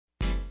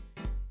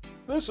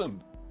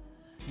Listen.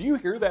 Do you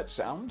hear that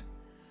sound?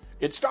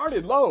 It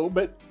started low,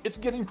 but it's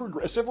getting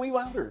progressively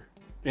louder.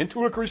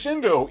 Into a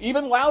crescendo,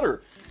 even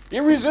louder.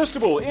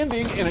 Irresistible,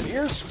 ending in an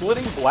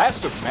ear-splitting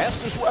blast of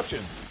mass disruption.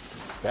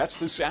 That's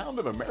the sound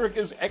of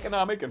America's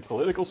economic and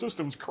political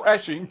systems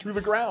crashing to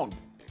the ground.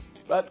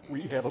 But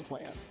we have a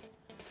plan.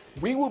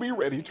 We will be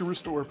ready to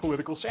restore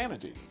political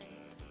sanity.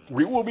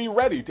 We will be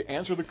ready to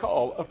answer the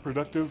call of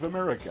productive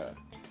America.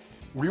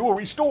 We will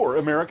restore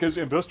America's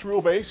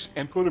industrial base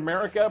and put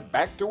America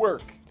back to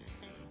work.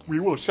 We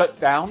will shut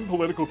down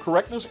political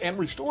correctness and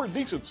restore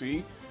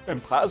decency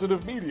and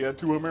positive media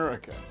to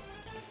America.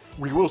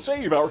 We will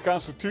save our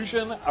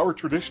Constitution, our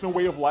traditional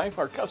way of life,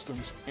 our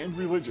customs, and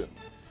religion.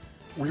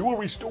 We will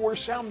restore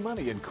sound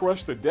money and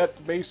crush the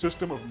debt-based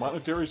system of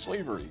monetary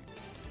slavery.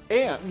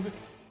 And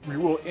we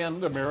will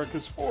end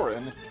America's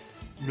foreign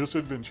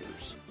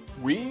misadventures.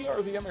 We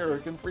are the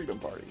American Freedom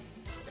Party,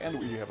 and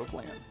we have a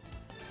plan.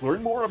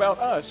 Learn more about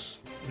us,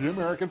 the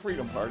American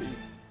Freedom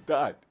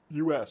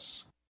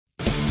Party.us.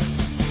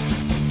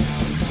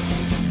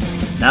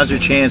 Now's your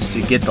chance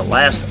to get the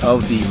last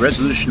of the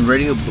Resolution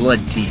Radio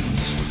Blood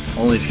Tees.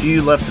 Only a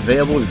few left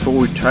available before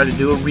we try to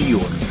do a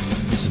reorder.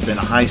 This has been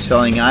a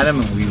high-selling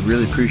item, and we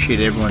really appreciate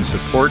everyone's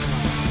support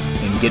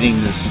in getting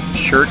this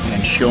shirt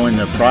and showing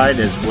their pride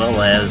as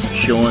well as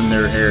showing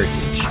their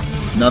heritage.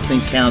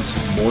 Nothing counts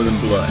more than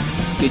blood.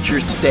 Get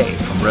yours today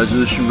from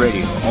Resolution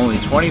Radio. Only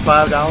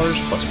 $25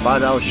 plus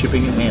 $5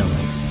 shipping and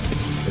handling.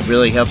 It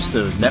really helps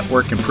the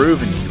network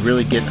improve, and you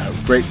really get a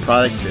great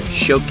product to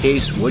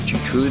showcase what you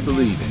truly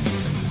believe in.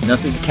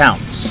 Nothing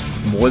counts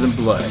more than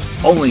blood.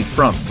 Only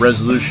from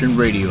Resolution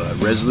Radio at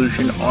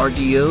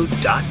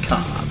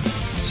resolutionrdo.com.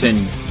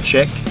 Send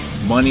check,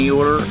 money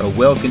order, or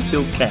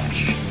well-concealed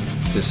cash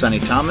to Sonny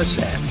Thomas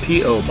at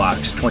P.O.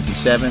 Box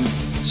 27,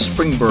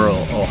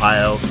 Springboro,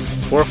 Ohio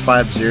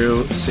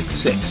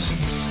 45066.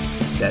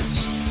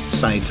 That's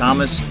Sonny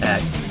Thomas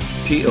at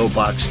P.O.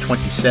 Box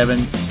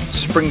 27,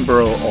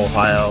 Springboro,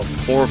 Ohio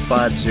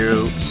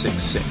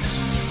 45066.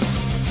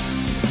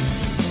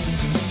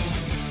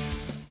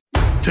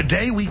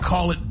 Today we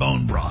call it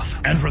bone broth,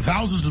 and for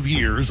thousands of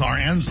years our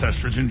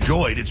ancestors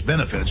enjoyed its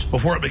benefits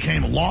before it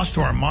became lost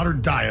to our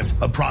modern diets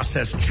of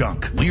processed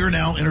junk. We are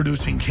now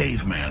introducing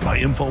Caveman by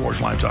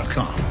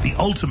InfoWarsLife.com, the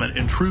ultimate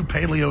in true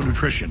paleo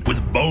nutrition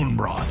with bone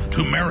broth,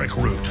 turmeric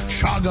root,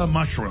 chaga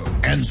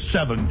mushroom, and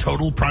 7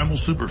 total primal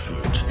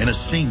superfoods in a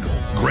single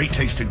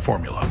great-tasting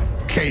formula.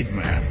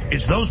 Caveman.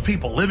 It's those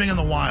people living in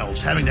the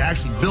wilds having to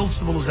actually build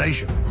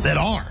civilization that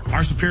are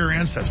our superior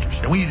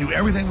ancestors, and we need to do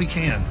everything we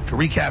can to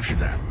recapture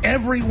that.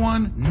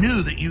 Everyone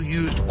knew that you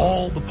used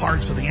all the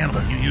parts of the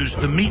animal. You used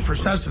the meat for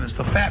sustenance,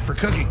 the fat for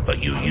cooking,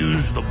 but you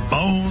used the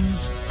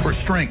bones for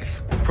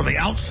strength. From the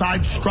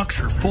outside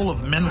structure full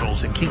of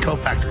minerals and key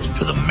cofactors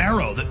to the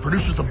marrow that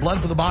produces the blood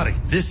for the body,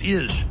 this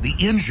is the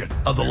engine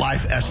of the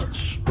life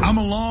essence. I'm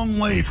a long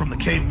way from the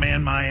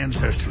caveman my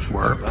ancestors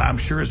were, but I'm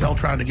sure as hell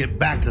trying to get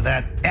back to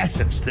that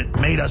essence that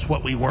made us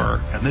what we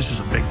were, and this is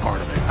a big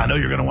part of it. I know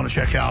you're going to want to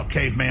check out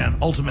Caveman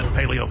Ultimate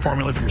Paleo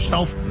Formula for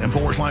yourself at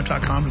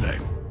InfoWarsLife.com today.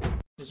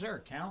 Is there a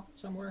count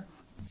somewhere?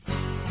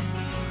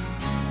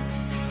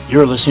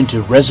 You're listening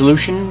to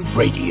Resolution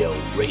Radio.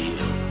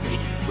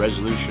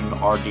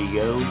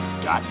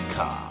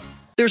 ResolutionRDO.com.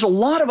 There's a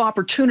lot of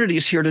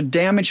opportunities here to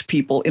damage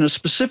people in a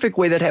specific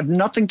way that have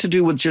nothing to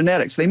do with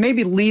genetics. They may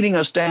be leading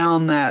us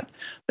down that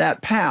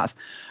path.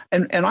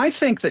 And I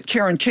think that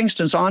Karen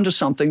Kingston's onto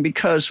something,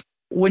 because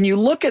when you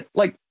look at,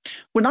 like,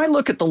 when I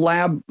look at the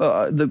lab,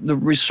 the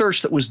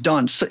research that was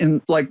done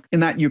in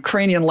that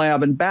Ukrainian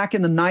lab and back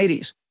in the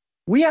 90s,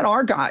 we had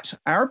our guys,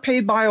 our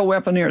paid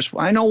bioweaponeers.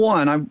 I know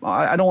one.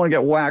 I don't want to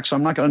get whacked, so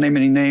I'm not going to name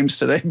any names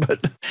today.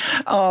 But,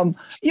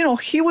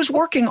 he was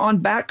working on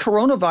bat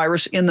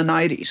coronavirus in the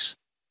 90s.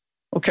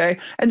 Okay.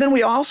 And then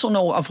we also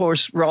know, of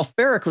course, Ralph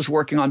Barrick was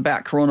working on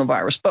bat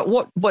coronavirus. But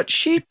what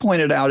she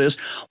pointed out is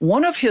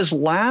one of his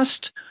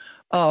last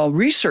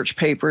research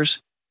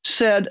papers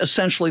said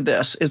essentially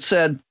this. It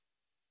said,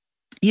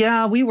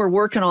 yeah, we were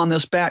working on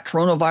this bat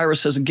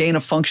coronavirus as a gain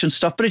of function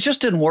stuff, but it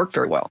just didn't work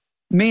very well.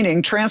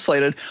 Meaning,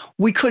 translated,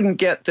 we couldn't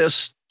get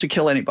this to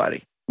kill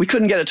anybody. We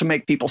couldn't get it to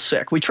make people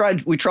sick. We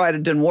tried,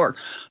 it didn't work.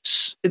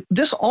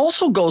 This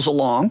also goes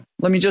along,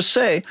 let me just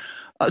say,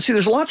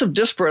 there's lots of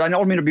disparate, I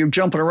don't mean to be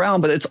jumping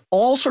around, but it's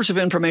all sorts of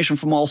information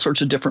from all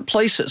sorts of different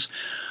places.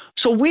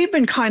 So we've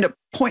been kind of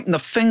pointing the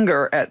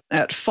finger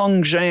at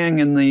Feng Zhang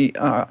in the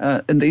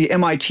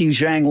MIT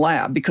Zhang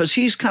lab, because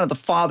he's kind of the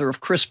father of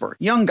CRISPR.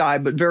 Young guy,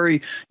 but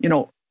very,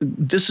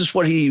 this is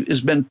what he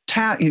has been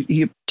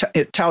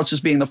it touts as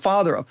being the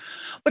father of.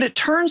 But it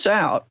turns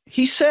out,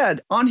 he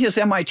said on his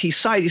MIT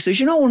site, he says,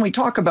 when we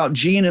talk about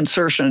gene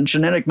insertion and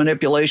genetic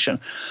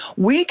manipulation,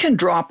 we can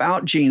drop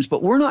out genes,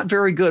 but we're not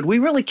very good. We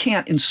really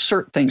can't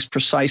insert things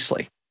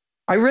precisely.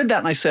 I read that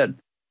and I said,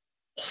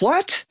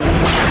 what?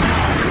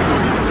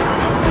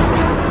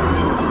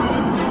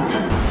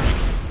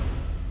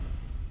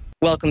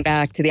 Welcome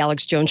back to the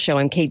Alex Jones Show.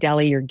 I'm Kate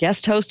Dalley, your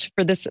guest host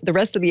for the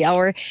rest of the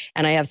hour,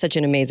 and I have such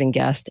an amazing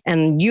guest.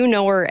 And you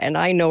know her, and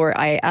I know her.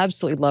 I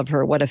absolutely love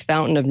her. What a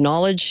fountain of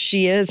knowledge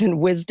she is and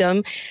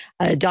wisdom.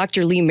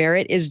 Dr. Lee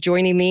Merritt is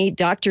joining me.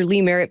 Dr.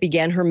 Lee Merritt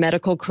began her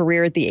medical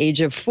career at the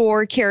age of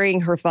 4, carrying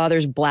her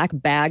father's black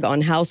bag on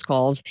house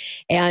calls,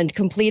 and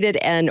completed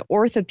an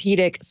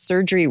orthopedic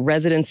surgery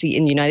residency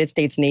in the United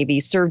States Navy,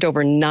 served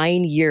over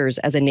 9 years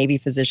as a Navy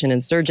physician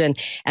and surgeon,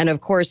 and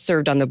of course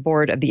served on the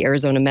board of the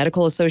Arizona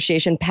Medical Association,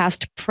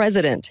 past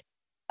president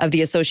of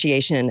the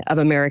Association of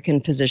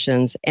American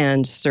Physicians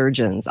and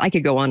Surgeons. I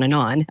could go on and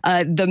on.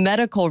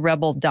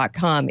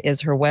 TheMedicalRebel.com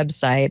is her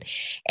website.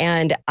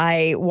 And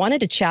I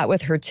wanted to chat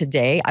with her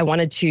today. I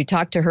wanted to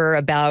talk to her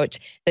about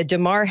the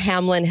Damar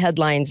Hamlin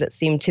headlines that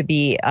seem to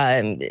be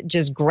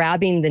just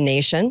grabbing the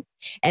nation,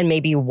 and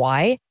maybe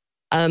why.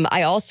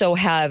 I also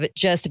have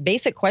just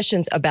basic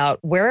questions about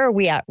where are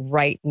we at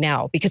right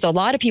now? Because a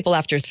lot of people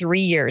after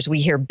 3 years,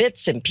 we hear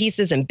bits and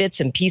pieces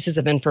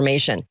of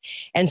information.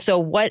 And so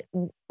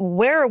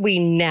where are we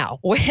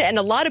now? And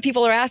a lot of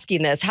people are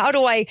asking this. How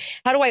do I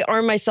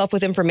arm myself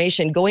with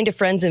information, going to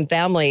friends and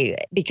family?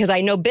 Because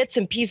I know bits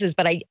and pieces,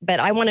 but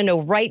I want to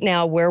know right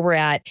now where we're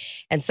at.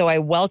 And so I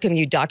welcome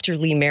you, Dr.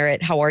 Lee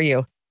Merritt. How are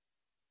you?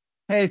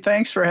 Hey,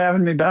 thanks for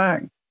having me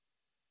back.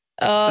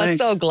 Oh, Thanks.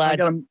 So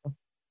glad.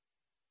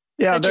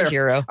 Yeah, Such a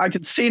hero. I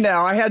can see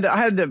now. I had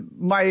to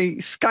my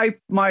Skype,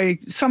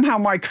 somehow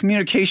my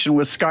communication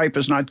with Skype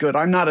is not good.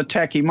 I'm not a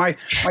techie.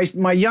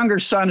 My younger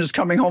son is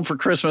coming home for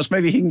Christmas.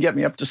 Maybe he can get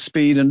me up to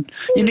speed. And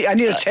I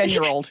need a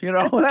 10-year-old.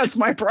 That's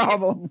my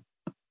problem.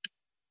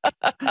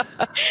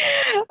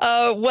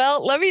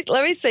 Well, let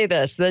me say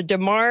this: the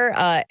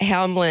Damar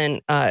Hamlin,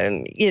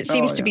 it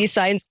seems to be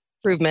signs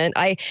improvement.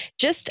 I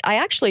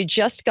actually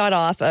just got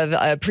off of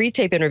a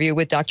pre-tape interview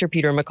with Dr.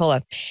 Peter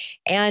McCullough,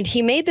 and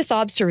he made this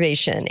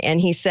observation,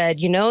 and he said,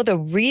 the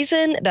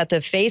reason that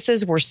the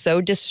faces were so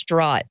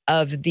distraught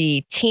of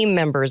the team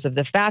members, of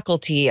the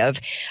faculty, of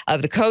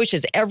the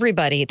coaches,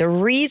 everybody, the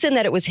reason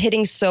that it was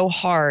hitting so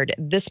hard,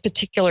 this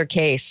particular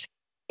case,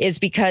 is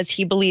because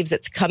he believes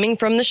it's coming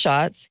from the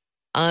shots,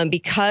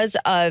 because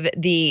of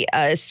the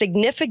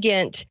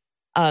significant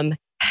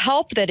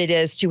help that it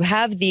is to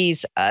have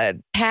these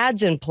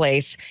pads in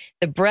place,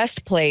 the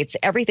breastplates,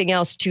 everything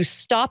else, to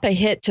stop a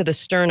hit to the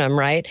sternum,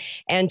 right?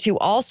 And to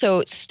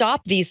also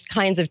stop these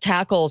kinds of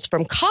tackles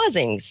from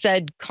causing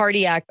said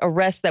cardiac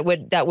arrest that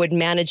would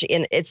manage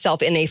in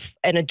itself in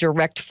a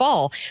direct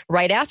fall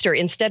right after,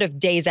 instead of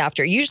days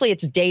after. Usually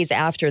it's days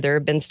after. There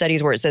have been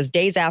studies where it says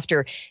days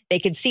after they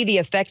could see the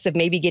effects of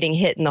maybe getting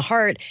hit in the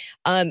heart,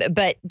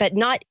 but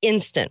not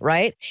instant,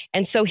 right?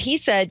 And so he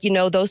said,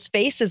 those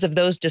faces of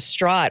those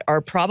distraught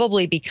are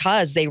probably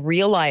because they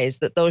realize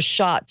that those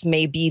shots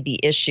may be the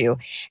issue.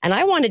 And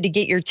I wanted to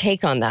get your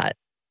take on that.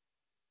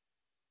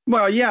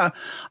 Well, yeah.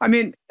 I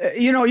mean,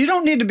 you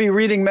don't need to be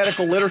reading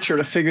medical literature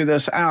to figure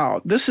this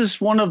out. This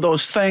is one of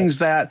those things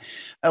that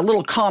a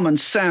little common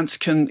sense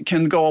can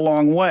go a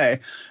long way.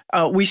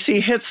 We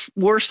see hits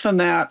worse than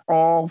that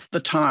all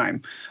the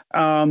time.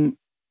 And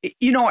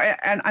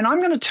I'm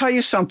going to tell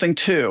you something,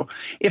 too.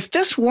 If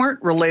this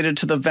weren't related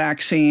to the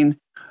vaccine,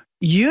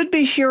 you'd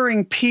be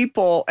hearing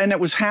people, and it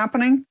was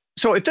happening.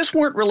 So if this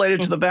weren't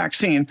related to the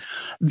vaccine,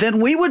 then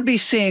we would be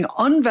seeing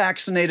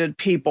unvaccinated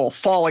people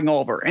falling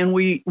over. And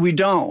we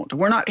don't.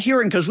 We're not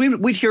hearing, because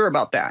we'd hear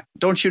about that.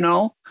 Don't you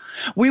know?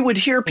 We would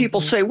hear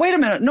people say, wait a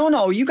minute,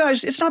 no, you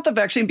guys, it's not the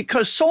vaccine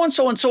because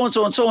so-and-so and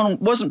so-and-so and so-and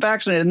wasn't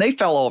vaccinated and they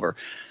fell over.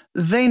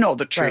 They know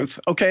the truth.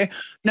 Right. Okay.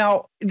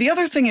 Now, the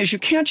other thing is you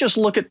can't just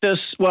look at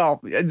this. Well,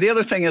 the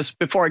other thing is,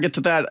 before I get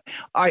to that,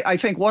 I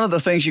think one of the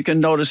things you can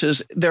notice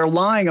is they're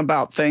lying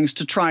about things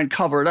to try and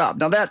cover it up.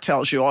 Now, that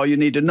tells you all you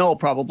need to know,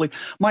 probably.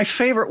 My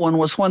favorite one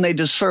was when they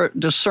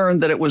discerned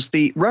that it was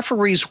the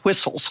referees'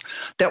 whistles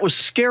that was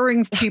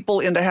scaring people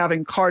into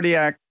having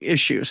cardiac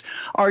issues.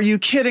 Are you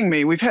kidding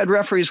me? We've had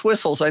referees'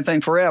 whistles, I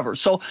think, forever.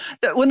 So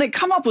when they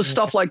come up with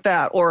stuff like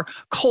that, or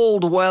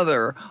cold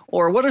weather,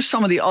 or what are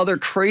some of the other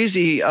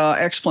crazy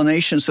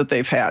explanations that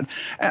they've had.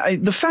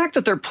 The fact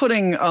that they're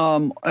putting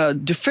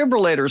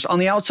defibrillators on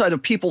the outside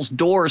of people's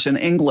doors in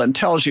England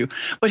tells you.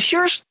 But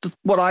here's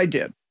what I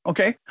did.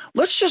 Okay,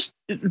 let's just,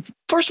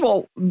 first of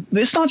all,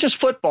 it's not just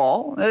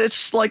football.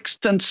 It's like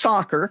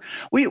soccer.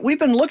 We've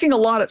been looking a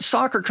lot at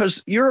soccer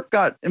because Europe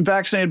got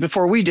vaccinated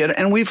before we did.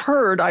 And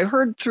I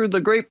heard through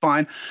the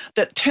grapevine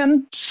that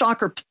 10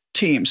 soccer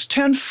teams,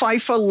 10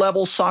 FIFA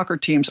level soccer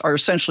teams are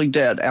essentially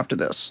dead after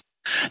this.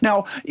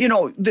 Now,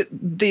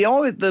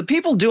 the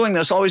people doing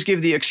this always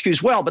give the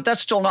excuse, well, but that's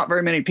still not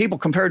very many people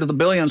compared to the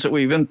billions that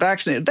we've been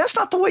vaccinated. That's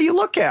not the way you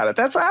look at it.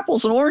 That's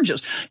apples and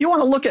oranges. You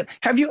want to look at,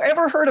 have you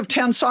ever heard of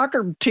 10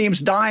 soccer teams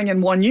dying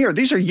in 1 year?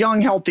 These are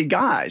young, healthy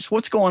guys.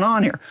 What's going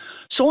on here?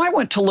 So I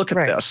went to look at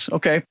this,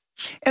 okay?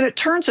 And it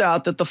turns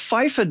out that the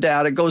FIFA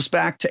data goes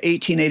back to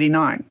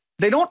 1889.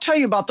 They don't tell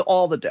you about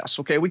all the deaths,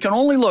 okay? We can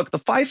only look. The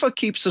FIFA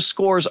keeps the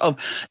scores of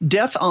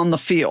death on the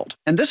field.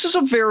 And this is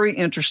a very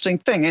interesting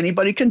thing.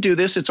 Anybody can do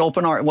this. It's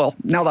open art. Well,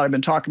 now that I've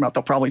been talking about it,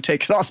 they'll probably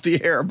take it off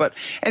the air. But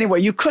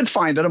anyway, you could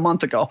find it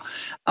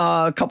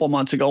a couple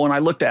months ago when I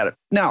looked at it.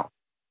 Now,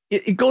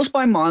 it goes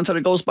by month and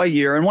it goes by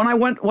year. And when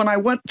I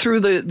went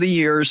through the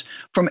years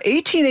from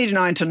 1889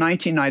 to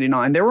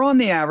 1999, they were on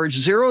the average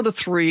 0 to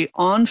 3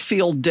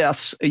 on-field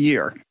deaths a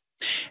year.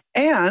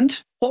 And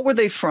what were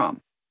they from?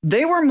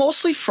 They were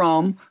mostly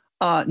from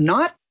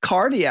not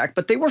cardiac,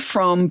 but they were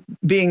from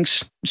being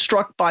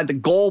struck by the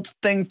goal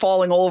thing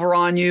falling over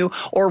on you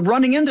or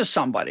running into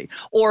somebody.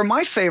 Or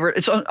my favorite,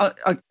 it's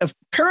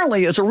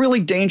apparently is a really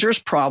dangerous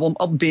problem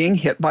of being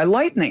hit by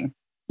lightning.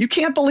 You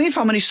can't believe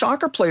how many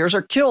soccer players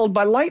are killed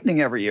by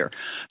lightning every year.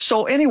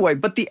 So anyway,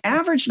 but the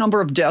average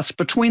number of deaths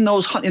between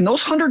those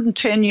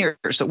 110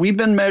 years that we've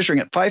been measuring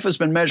it, FIFA's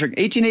been measuring,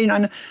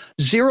 1889,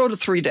 0 to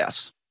 3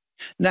 deaths.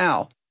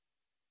 Now,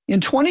 in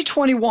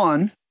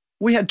 2021,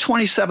 we had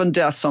 27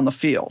 deaths on the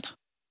field.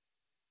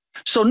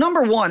 So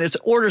number one, it's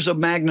orders of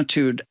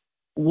magnitude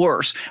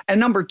worse. And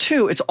number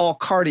two, it's all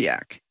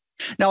cardiac.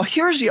 Now,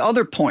 here's the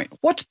other point.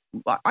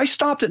 I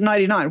stopped at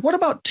 99. What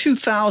about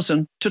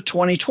 2000 to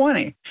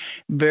 2020?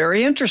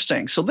 Very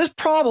interesting. So this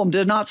problem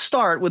did not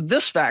start with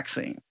this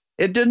vaccine.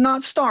 It did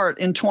not start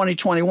in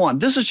 2021.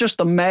 This is just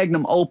the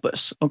magnum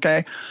opus,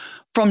 okay?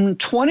 From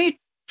 2000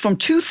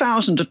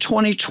 to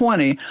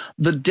 2020,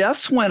 the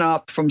deaths went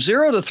up from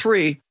 0 to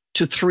 3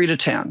 to 3 to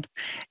 10,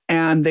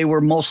 and they were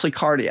mostly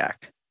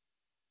cardiac.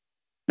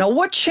 Now,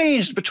 what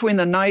changed between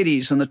the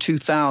 90s and the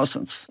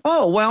 2000s?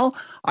 Oh, well,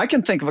 I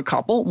can think of a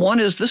couple. One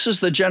is this is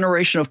the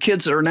generation of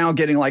kids that are now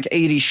getting like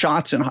 80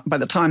 shots by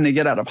the time they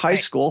get out of high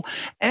school,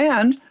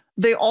 and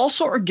they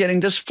also are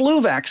getting this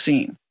flu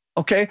vaccine.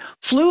 Okay,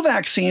 flu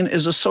vaccine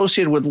is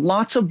associated with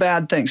lots of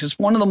bad things. It's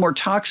one of the more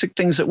toxic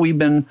things that we've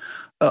been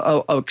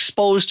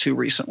exposed to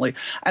recently.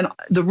 And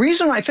the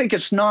reason I think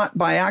it's not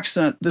by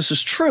accident this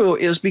is true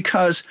is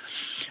because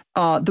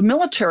the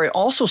military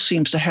also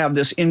seems to have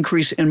this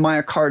increase in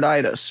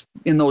myocarditis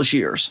in those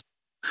years.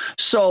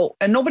 So,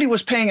 and nobody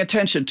was paying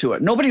attention to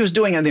it. Nobody was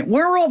doing anything.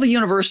 Where were all the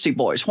university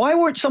boys? Why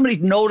weren't somebody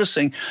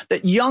noticing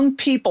that young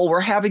people were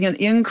having an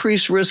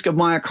increased risk of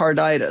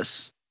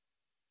myocarditis?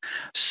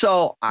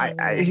 So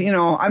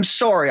I'm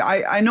sorry.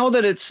 I know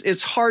that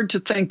it's hard to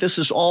think this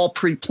is all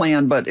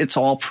pre-planned, but it's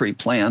all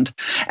pre-planned.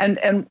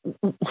 And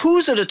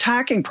who's it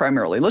attacking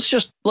primarily? Let's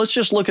just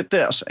look at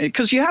this,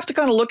 because you have to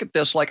kind of look at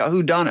this like a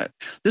whodunit.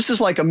 This is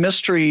like a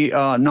mystery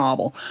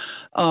novel.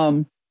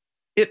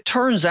 It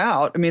turns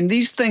out, I mean,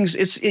 these things,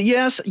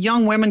 yes,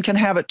 young women can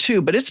have it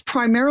too, but it's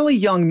primarily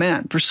young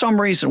men for some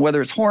reason,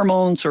 whether it's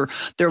hormones or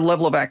their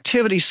level of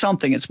activity,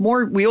 something. It's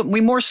more,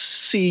 we more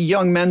see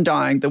young men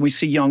dying than we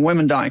see young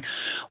women dying.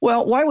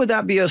 Well, why would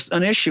that be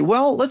an issue?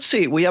 Well, let's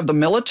see. We have the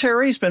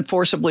military has been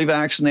forcibly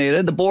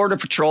vaccinated, the border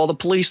patrol, the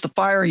police, the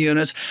fire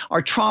units,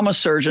 our trauma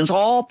surgeons,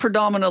 all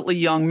predominantly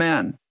young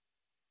men.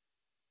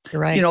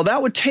 You're right.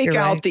 That would take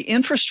out the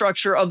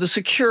infrastructure of the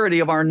security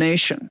of our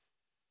nation,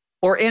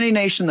 or any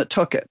nation that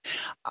took it.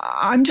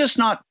 I'm just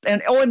not,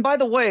 and by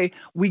the way,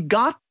 we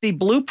got the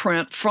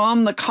blueprint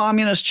from the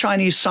communist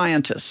Chinese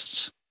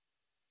scientists,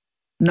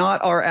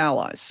 not our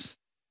allies.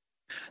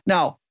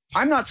 Now,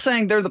 I'm not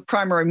saying they're the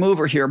primary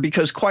mover here,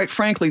 because quite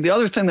frankly, the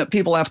other thing that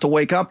people have to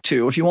wake up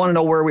to, if you want to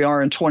know where we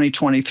are in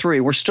 2023,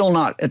 we're still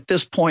not at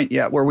this point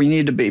yet where we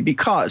need to be,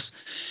 because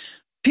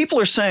people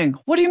are saying,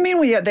 what do you mean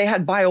they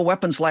had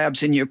bioweapons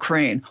labs in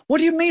Ukraine? What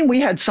do you mean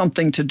we had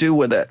something to do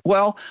with it?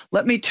 Well,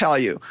 let me tell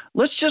you,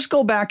 let's just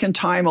go back in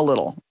time a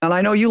little. And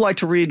I know you like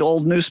to read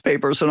old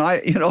newspapers, and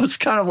it's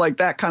kind of like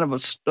that kind of a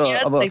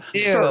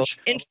search.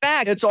 In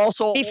fact, it's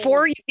also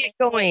before you get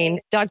going,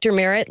 Dr.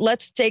 Merritt,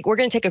 we're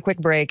going to take a quick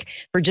break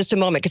for just a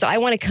moment, because I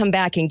want to come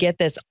back and get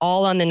this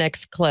all on the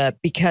next clip,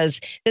 because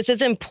this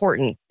is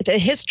important. The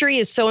history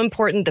is so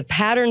important. The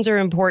patterns are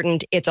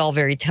important. It's all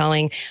very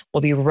telling.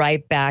 We'll be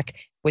right back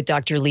with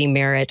Dr. Lee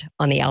Merritt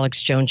on the Alex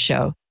Jones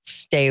Show.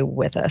 Stay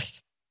with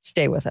us.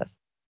 Stay with us.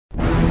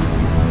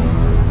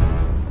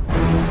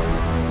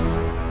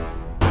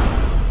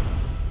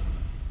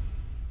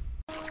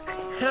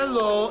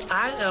 Hello,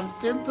 I am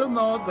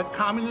Fentanyl, the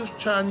Communist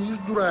Chinese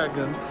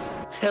Dragon,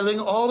 telling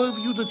all of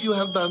you that you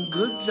have done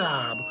good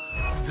job.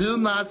 Do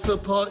not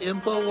support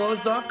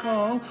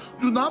Infowars.com.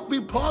 Do not be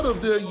part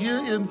of their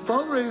year-end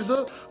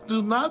fundraiser.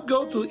 Do not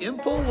go to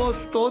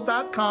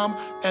InfoWarsStore.com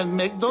and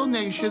make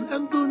donation,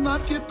 and do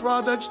not get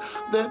products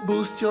that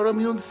boost your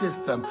immune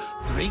system.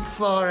 Drink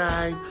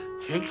fluoride,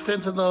 take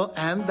fentanyl,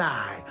 and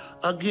die.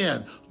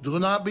 Again, do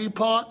not be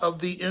part of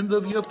the end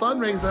of your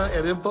fundraiser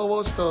at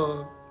Infowars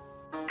Store.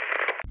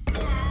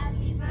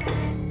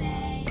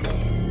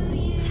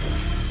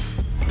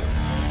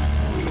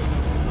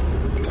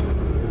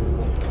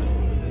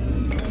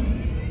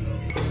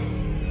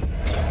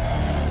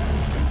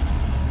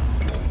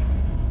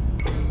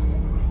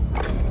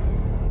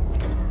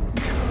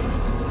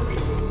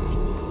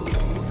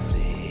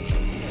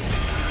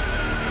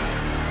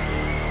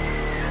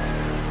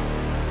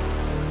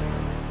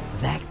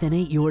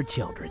 Vaccinate your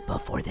children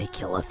before they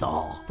kill us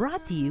all.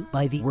 Brought to you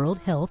by the World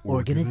Health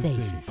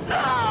Organization.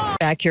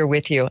 Back here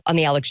with you on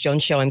the Alex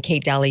Jones Show. I'm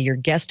Kate Dalley, your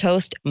guest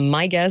host.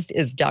 My guest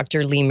is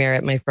Dr. Lee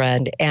Merritt, my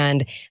friend.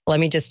 And let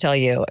me just tell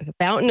you,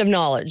 fountain of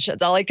knowledge.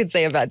 That's all I could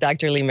say about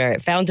Dr. Lee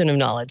Merritt, fountain of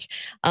knowledge.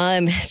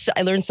 So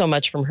I learn so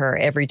much from her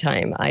every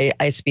time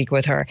I speak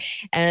with her.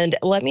 And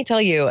let me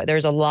tell you,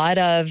 there's a lot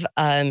of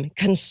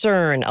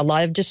concern, a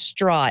lot of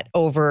distraught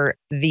over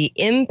the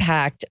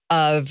impact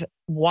of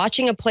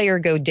watching a player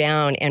go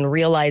down and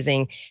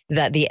realizing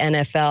that the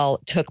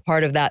NFL took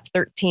part of that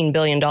 $13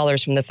 billion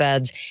from the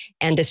feds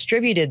and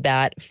distributed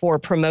that for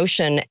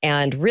promotion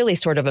and really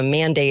sort of a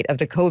mandate of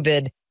the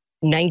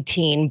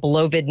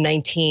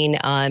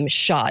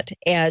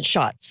COVID-19,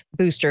 shots,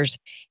 boosters.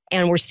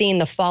 And we're seeing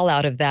the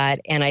fallout of that.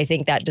 And I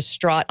think that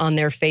distraught on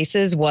their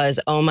faces was,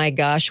 oh my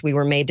gosh, we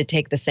were made to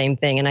take the same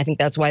thing. And I think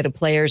that's why the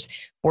players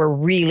were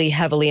really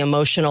heavily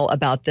emotional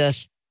about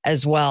this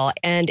as well.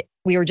 And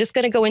we were just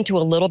going to go into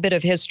a little bit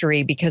of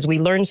history because we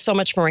learned so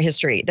much from our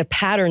history, the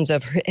patterns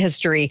of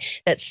history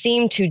that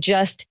seem to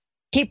just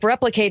keep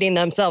replicating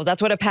themselves.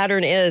 That's what a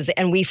pattern is.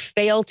 And we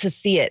fail to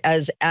see it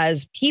as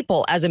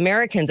people, as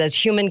Americans, as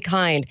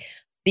humankind.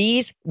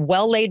 These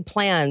well-laid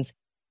plans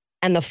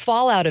and the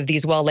fallout of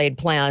these well-laid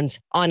plans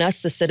on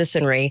us, the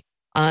citizenry.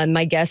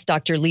 My guest,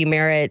 Dr. Lee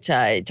Merritt,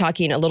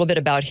 talking a little bit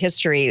about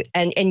history.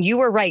 And you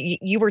were right.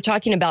 You were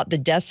talking about the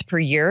deaths per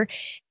year,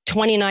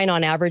 29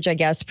 on average, I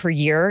guess, per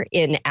year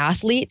in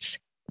athletes.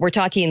 We're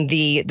talking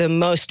the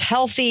most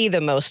healthy, the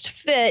most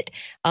fit,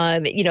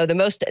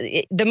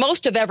 the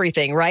most of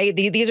everything, right?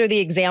 These are the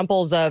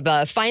examples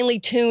of finely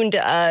tuned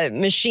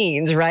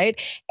machines, right?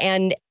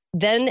 And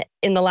then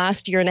in the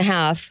last year and a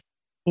half,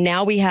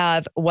 now we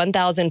have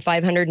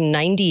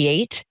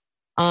 1,598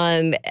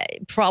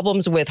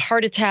 problems with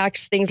heart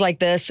attacks, things like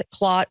this,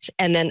 clots,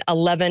 and then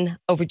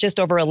just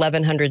over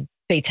 1,100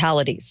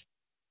 fatalities.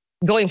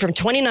 Going from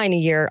 29 a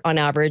year on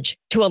average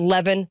to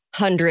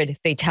 1,100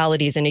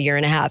 fatalities in a year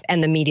and a half,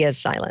 and the media is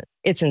silent.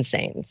 It's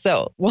insane.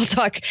 So we'll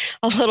talk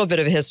a little bit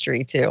of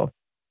history too.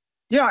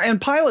 Yeah, and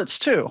pilots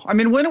too. I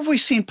mean, when have we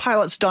seen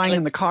pilots dying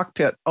in the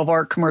cockpit of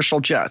our commercial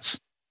jets?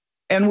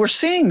 And we're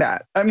seeing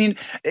that. I mean,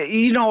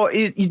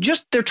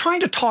 they're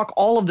trying to talk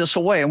all of this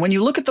away. And when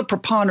you look at the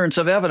preponderance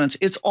of evidence,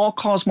 it's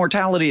all-cause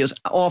mortality is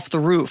off the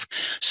roof.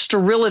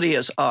 Sterility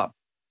is up.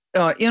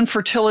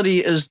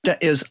 Infertility is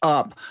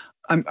up.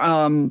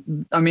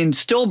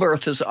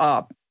 Stillbirth is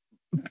up.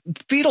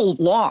 Fetal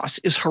loss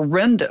is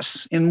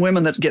horrendous in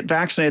women that get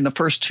vaccinated in the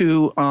first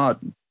two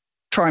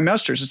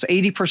trimesters. It's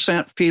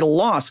 80% fetal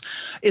loss.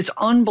 It's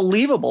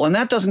unbelievable. And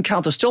that doesn't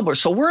count the stillbirth.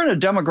 So we're in a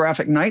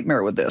demographic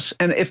nightmare with this.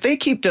 And if they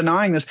keep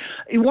denying this,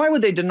 why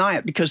would they deny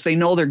it? Because they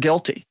know they're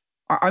guilty.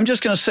 I'm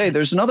just going to say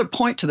there's another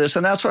point to this,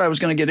 and that's what I was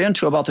going to get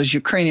into about those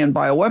Ukrainian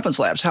bioweapons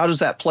labs. How does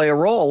that play a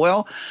role?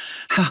 Well,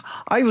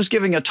 I was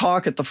giving a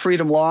talk at the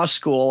Freedom Law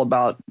School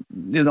about,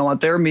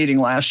 at their meeting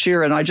last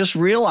year, and I just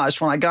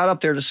realized when I got up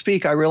there to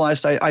speak, I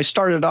realized I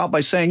started out by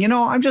saying,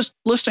 I'm just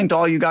listening to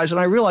all you guys, and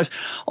I realized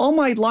all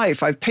my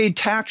life I've paid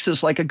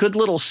taxes like a good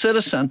little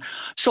citizen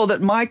so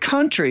that my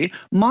country,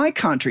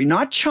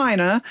 not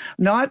China,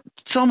 not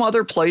some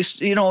other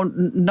place,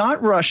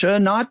 not Russia,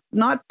 not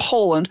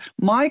Poland,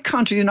 my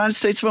country, the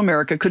United States of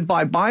America, could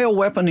buy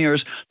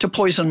bioweaponeers to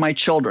poison my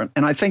children.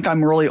 And I think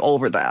I'm really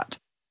over that.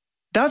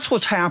 That's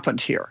what's happened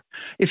here.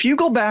 If you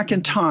go back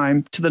in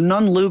time to the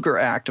Nunn-Lugar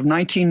Act of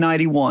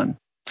 1991,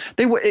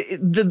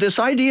 this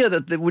idea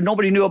that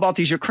nobody knew about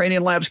these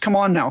Ukrainian labs, come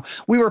on now.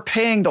 We were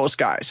paying those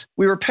guys.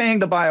 We were paying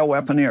the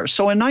bioweaponeers.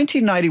 So in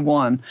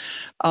 1991,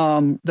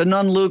 the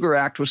Nunn-Lugar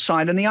Act was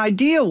signed, and the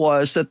idea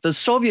was that the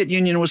Soviet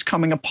Union was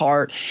coming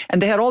apart,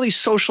 and they had all these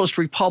socialist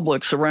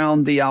republics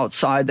around the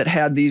outside that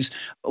had these,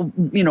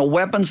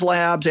 weapons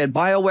labs. They had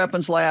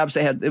bioweapons labs.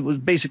 It was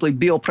basically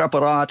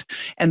biopreparat,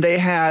 and they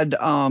had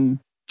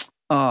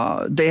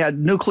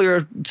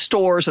nuclear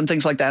stores and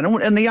things like that.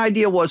 And the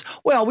idea was,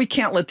 well, we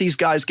can't let these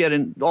guys get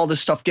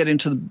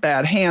into the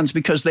bad hands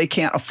because they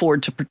can't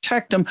afford to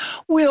protect them.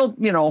 We'll,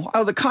 out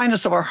of the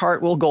kindness of our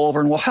heart, we'll go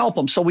over and we'll help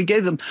them. So we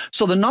gave them.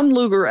 So the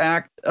Nunn-Lugar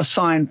Act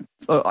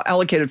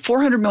allocated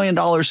 $400 million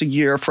a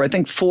year for, I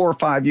think, 4 or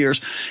 5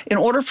 years in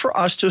order for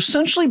us to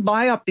essentially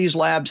buy up these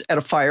labs at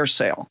a fire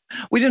sale.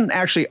 We didn't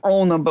actually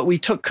own them, but we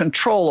took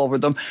control over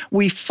them.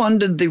 We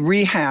funded the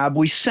rehab.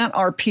 We sent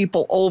our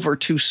people over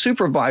to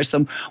supervise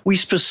them. We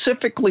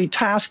specifically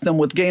tasked them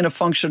with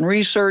gain-of-function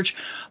research,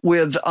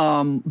 with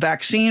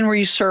vaccine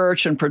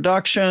research and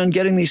production,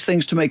 getting these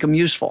things to make them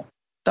useful.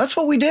 That's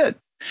what we did.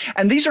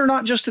 And these are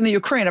not just in the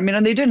Ukraine.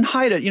 And they didn't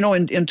hide it. In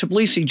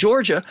Tbilisi,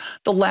 Georgia,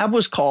 the lab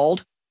was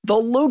called the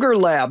Lugar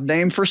Lab,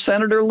 named for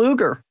Senator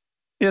Lugar.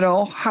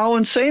 How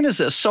insane is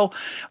this? So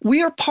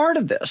we are part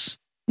of this.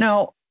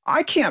 Now,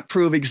 I can't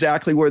prove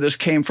exactly where this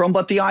came from,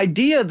 but the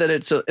idea that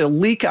it's a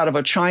leak out of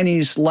a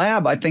Chinese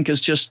lab, I think, is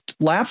just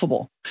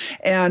laughable.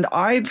 And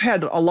I've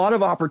had a lot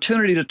of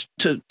opportunity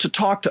to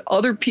talk to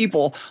other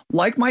people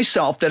like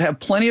myself that have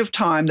plenty of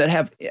time,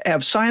 that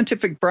have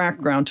scientific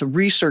background to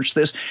research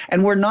this,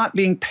 and we're not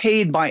being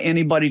paid by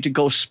anybody to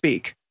go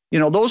speak.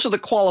 Those are the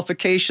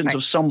qualifications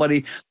of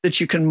somebody that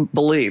you can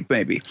believe,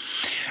 maybe.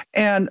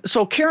 And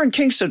so Karen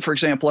Kingston, for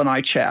example, and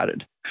I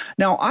chatted.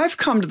 Now, I've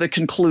come to the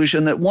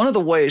conclusion that one of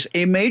the ways,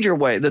 a major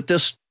way that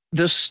this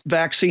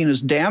vaccine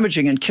is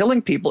damaging and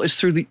killing people is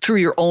through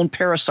your own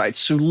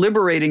parasites, through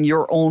liberating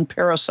your own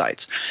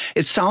parasites.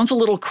 It sounds a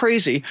little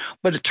crazy,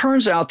 but it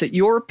turns out that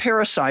your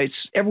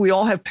parasites, we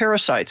all have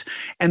parasites,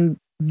 and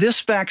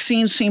this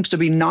vaccine seems to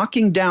be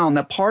knocking down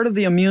that part of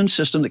the immune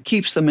system that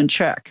keeps them in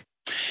check.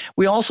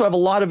 We also have a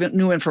lot of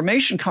new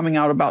information coming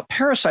out about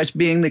parasites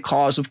being the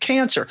cause of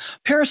cancer,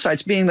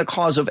 parasites being the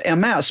cause of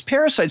MS,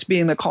 parasites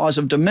being the cause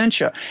of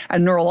dementia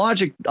and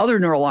other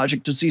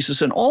neurologic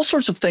diseases, and all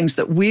sorts of things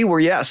that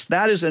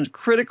that is a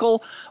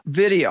critical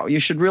video. You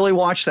should really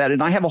watch that.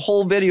 And I have a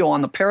whole video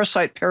on the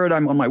parasite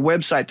paradigm on my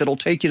website that'll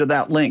take you to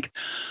that link.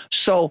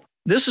 So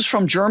this is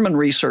from German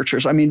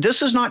researchers. I mean,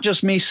 this is not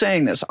just me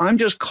saying this. I'm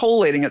just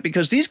collating it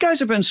because these guys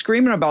have been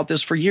screaming about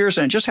this for years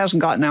and it just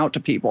hasn't gotten out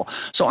to people.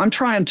 So I'm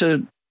trying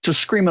to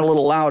scream it a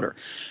little louder.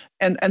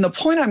 And the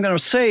point I'm going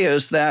to say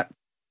is that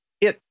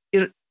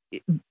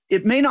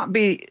it may not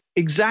be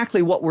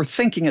exactly what we're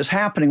thinking is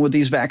happening with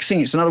these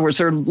vaccines. In other words,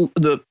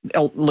 the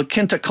La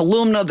Quinta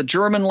Columna, the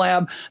German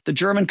lab, the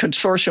German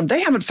consortium,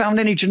 they haven't found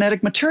any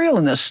genetic material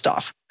in this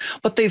stuff.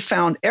 But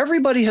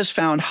everybody has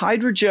found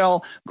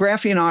hydrogel,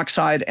 graphene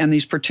oxide, and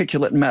these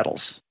particulate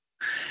metals.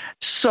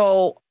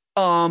 So,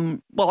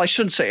 I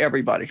shouldn't say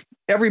everybody.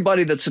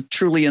 Everybody that's a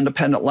truly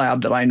independent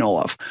lab that I know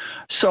of.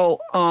 So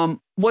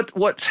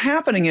what's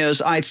happening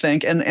is, I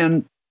think,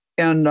 and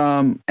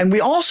we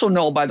also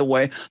know, by the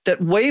way,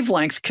 that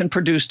wavelength can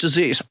produce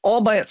disease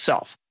all by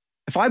itself.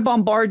 If I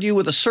bombard you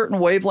with a certain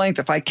wavelength,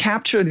 if I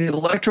capture the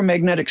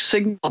electromagnetic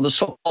signal,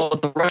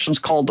 what the Russians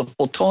call the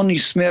photony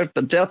smert,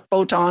 the death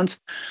photons,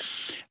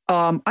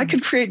 I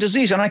could create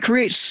disease, and I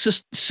create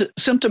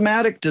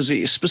symptomatic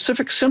disease,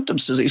 specific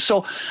symptoms disease.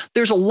 So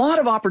there's a lot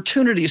of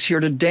opportunities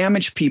here to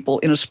damage people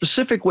in a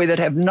specific way that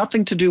have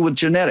nothing to do with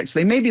genetics.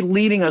 They may be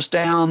leading us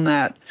down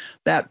that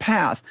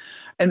path.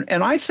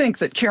 And I think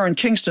that Karen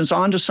Kingston's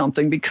onto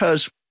something,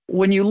 because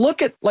when you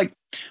look at,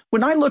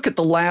 when I look at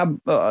the lab,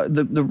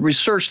 the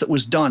research that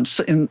was done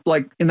in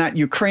that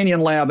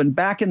Ukrainian lab, and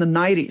back in the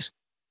 90s,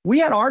 we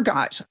had our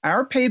guys,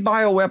 our paid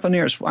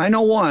bioweaponeers. I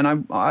know one.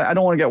 I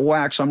don't want to get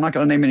whacked, so I'm not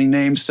going to name any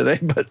names today.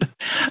 But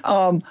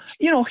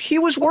he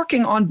was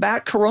working on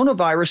bat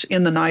coronavirus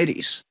in the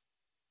 90s.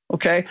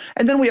 Okay,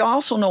 and then we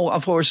also know,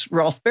 of course,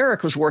 Ralph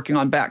Barrick was working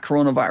on bat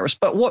coronavirus.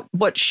 But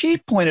what she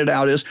pointed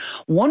out is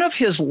one of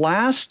his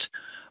last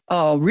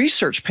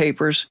research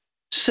papers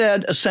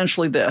said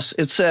essentially this.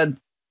 It said,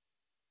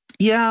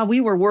 yeah, we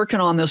were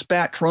working on this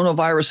bat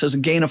coronavirus as a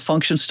gain of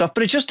function stuff,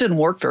 but it just didn't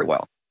work very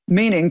well.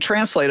 Meaning,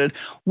 translated,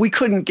 we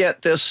couldn't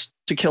get this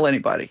to kill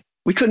anybody.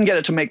 We couldn't get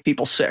it to make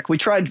people sick. We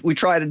tried,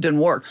 it didn't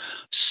work.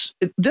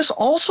 This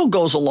also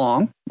goes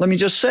along, let me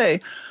just say,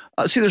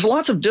 there's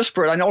lots of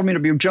disparate, I don't mean to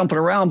be jumping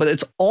around, but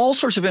it's all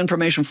sorts of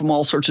information from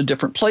all sorts of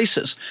different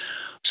places.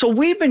 So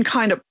we've been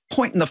kind of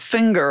pointing the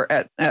finger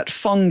at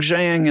Feng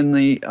Zhang in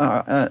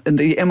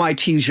the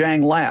MIT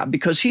Zhang lab,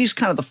 because he's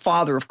kind of the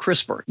father of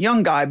CRISPR.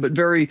 Young guy, but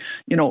very,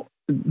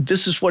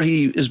 this is what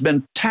he has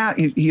been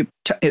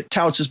it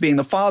touts as being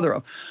the father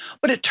of.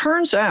 But it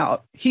turns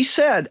out, he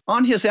said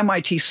on his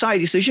MIT site,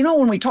 he says,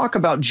 when we talk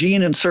about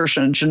gene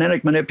insertion and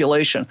genetic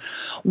manipulation,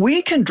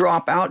 we can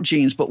drop out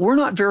genes, but we're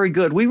not very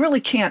good. We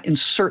really can't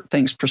insert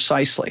things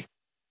precisely.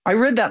 I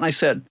read that and I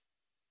said,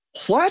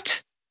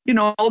 what?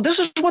 This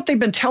is what they've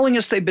been telling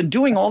us. They've been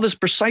doing all this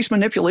precise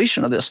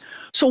manipulation of this.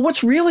 So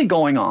what's really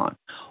going on?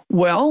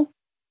 Well,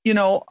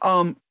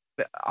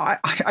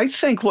 I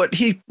think what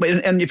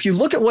and if you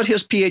look at what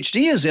his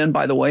PhD is in,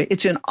 by the way,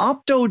 it's in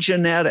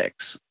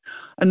optogenetics.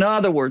 In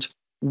other words,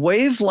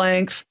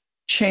 wavelength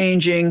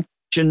changing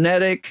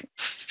genetic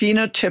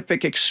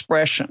phenotypic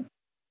expression.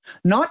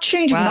 Not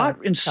changing,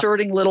 not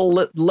inserting little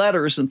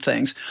letters and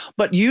things,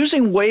 but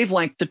using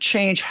wavelength to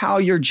change how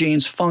your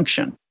genes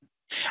function.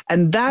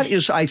 And that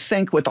is, I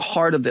think, with the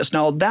heart of this.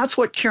 Now, that's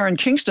what Karen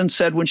Kingston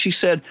said when she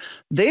said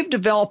they've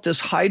developed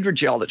this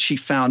hydrogel that she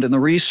found in the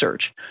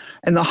research.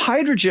 And the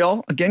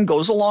hydrogel, again,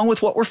 goes along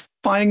with what we're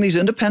finding in these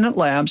independent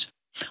labs.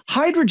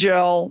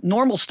 Hydrogel,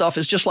 normal stuff,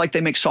 is just like they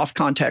make soft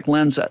contact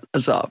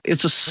lenses of.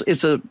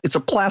 It's a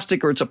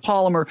plastic, or it's a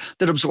polymer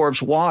that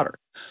absorbs water.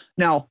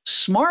 Now,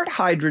 smart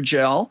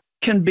hydrogel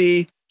can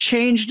be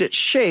changed its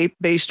shape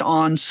based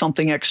on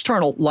something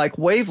external, like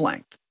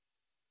wavelength.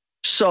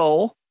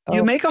 So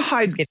you make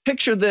a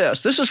picture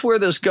this. This is where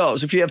this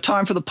goes. If you have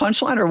time for the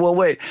punchline, or we'll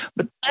wait.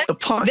 But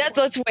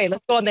let's wait.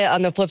 Let's go on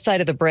the flip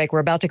side of the break. We're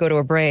about to go to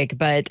a break,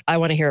 but I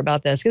want to hear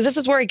about this, because this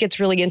is where it gets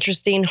really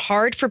interesting.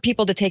 Hard for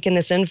people to take in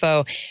this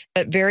info,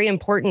 but very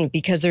important,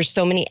 because there's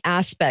so many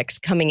aspects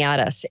coming at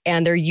us,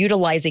 and they're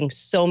utilizing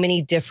so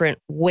many different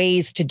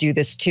ways to do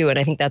this too. And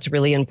I think that's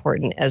really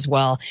important as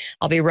well.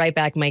 I'll be right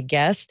back. My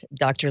guest,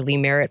 Dr. Lee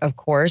Merritt, of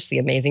course, the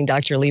amazing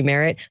Dr. Lee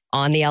Merritt,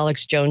 on the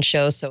Alex Jones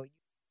Show. So.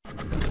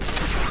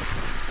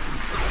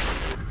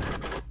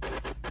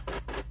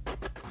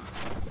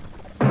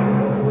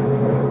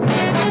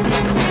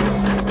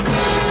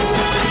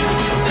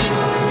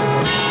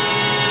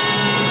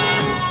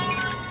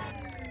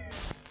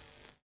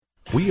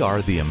 We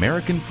are the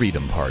American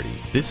Freedom Party.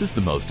 This is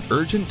the most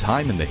urgent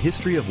time in the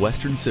history of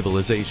Western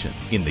civilization.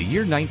 In the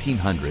year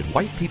 1900,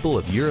 white people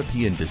of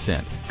European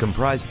descent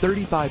comprised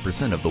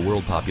 35% of the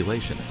world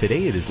population.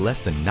 Today it is less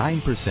than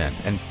 9%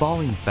 and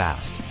falling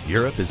fast.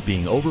 Europe is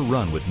being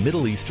overrun with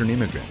Middle Eastern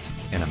immigrants,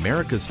 and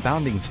America's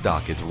founding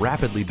stock is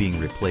rapidly being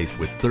replaced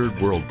with third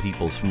world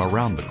peoples from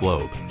around the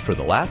globe. For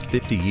the last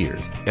 50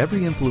 years,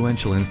 every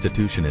influential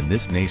institution in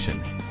this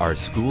nation, our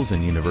schools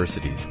and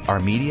universities, our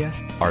media,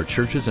 our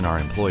churches and our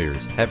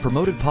employers, have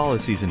promoted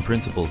policies and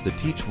principles that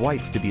teach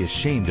whites to be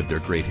ashamed of their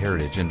great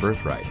heritage and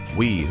birthright.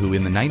 We, who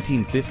in the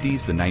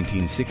 1950s, the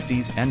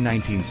 1960s, and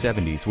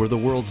 1970s were the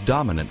world's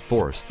dominant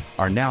force,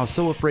 are now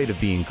so afraid of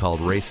being called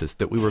racist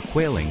that we were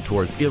quailing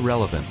towards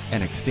irrelevance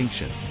and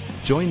extinction.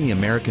 Join the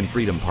American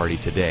Freedom Party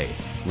today.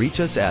 Reach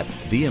us at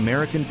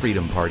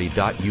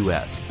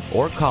theamericanfreedomparty.us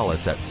or call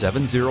us at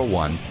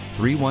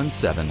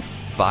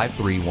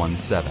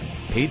 701-317-5317.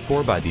 Paid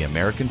for by the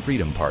American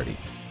Freedom Party.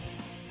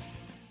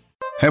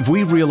 Have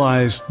we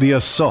realized the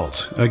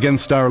assault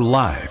against our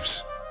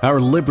lives, our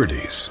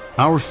liberties,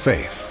 our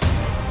faith?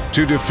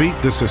 To defeat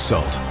this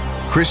assault,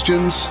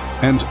 Christians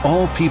and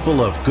all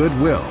people of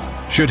goodwill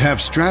should have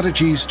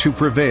strategies to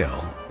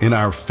prevail in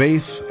our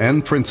faith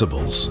and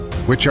principles,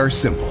 which are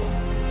simple.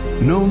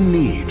 No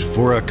need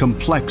for a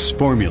complex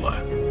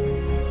formula.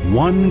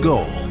 One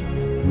goal,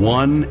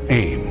 one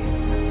aim.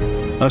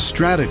 A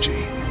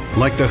strategy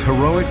like the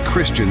heroic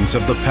Christians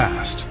of the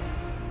past.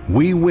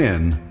 We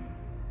win,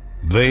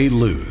 they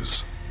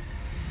lose.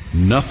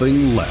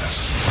 Nothing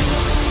less.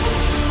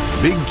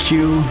 Big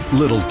Q,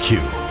 Little Q.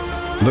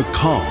 The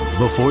Calm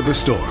Before the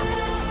Storm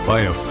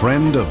by a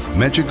friend of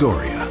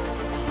Medjugorje.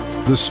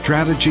 The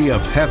strategy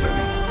of heaven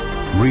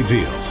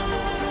revealed.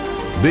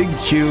 Big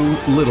Q,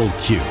 Little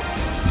Q.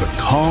 The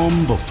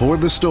Calm Before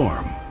the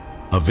Storm.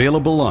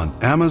 Available on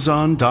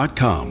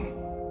Amazon.com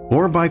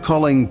or by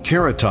calling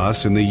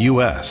Caritas in the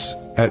U.S.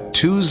 at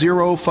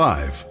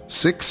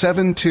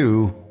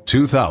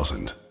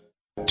 205-672-2000.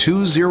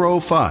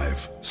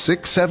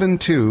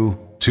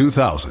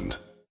 205-672-2000.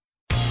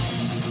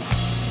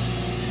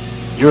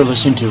 You're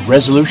listening to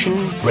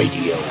Resolution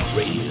Radio.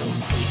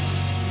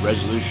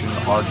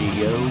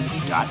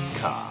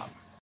 ResolutionRDO.com.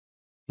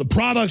 The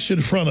products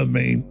in front of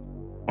me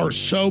are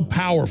so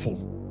powerful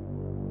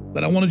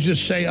that I want to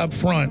just say up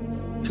front,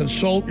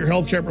 consult your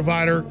healthcare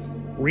provider,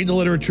 read the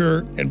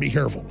literature, and be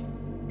careful.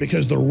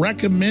 Because the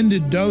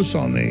recommended dose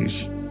on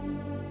these,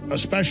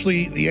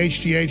 especially the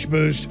HGH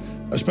boost,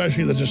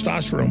 especially the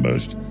testosterone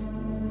boost,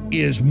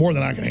 is more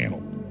than I can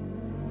handle.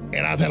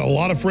 And I've had a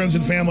lot of friends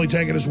and family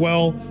take it as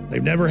well.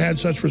 They've never had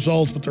such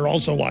results, but they're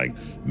also like,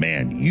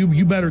 man,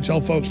 you better tell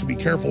folks to be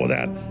careful with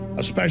that,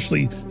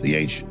 especially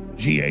the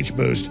HGH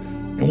boost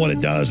and what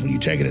it does when you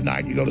take it at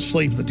night. You go to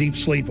sleep, the deep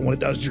sleep, and what it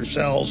does to your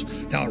cells,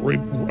 how it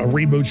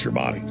reboots your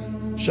body.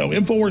 So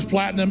InfoWars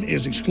Platinum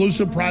is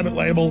exclusive private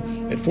label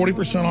at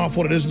 40% off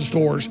what it is in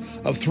stores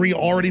of 3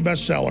 already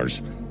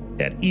bestsellers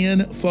at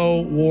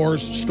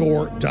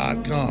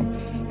InfoWarsStore.com.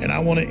 And I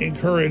want to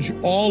encourage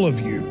all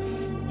of you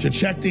to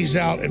check these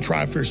out and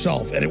try for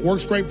yourself. And it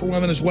works great for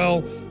women as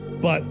well,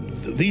 but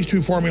these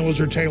two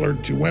formulas are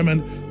tailored to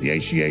women, the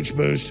HGH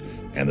boost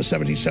and the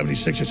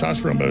 1776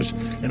 testosterone boost.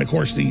 And of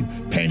course, the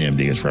Pain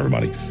MD is for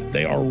everybody.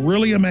 They are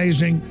really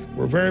amazing.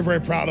 We're very,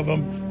 very proud of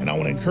them. And I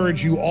want to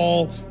encourage you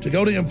all to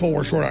go to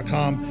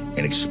InfoWarsStore.com and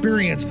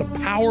experience the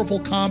powerful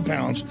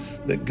compounds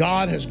that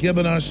God has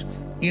given us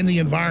in the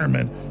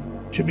environment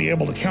to be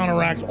able to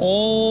counteract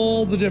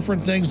all the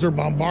different things they're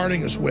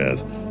bombarding us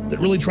with that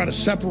really try to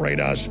separate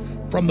us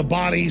from the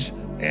bodies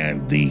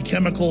and the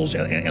chemicals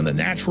and the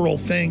natural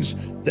things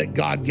that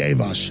God gave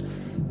us.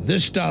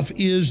 This stuff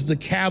is the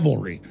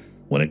cavalry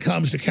when it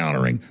comes to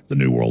countering the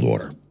New World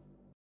Order.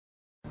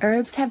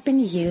 Herbs have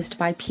been used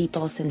by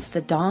people since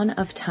the dawn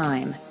of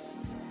time.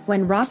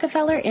 When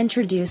Rockefeller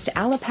introduced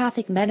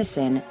allopathic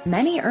medicine,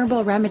 many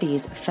herbal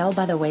remedies fell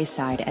by the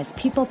wayside as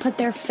people put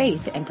their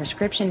faith in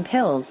prescription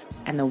pills,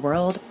 and the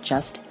world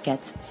just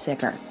gets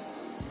sicker.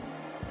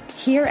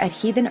 Here at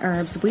Heathen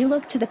Herbs, we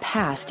look to the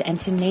past and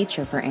to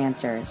nature for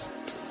answers.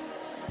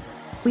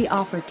 We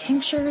offer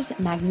tinctures,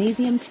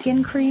 magnesium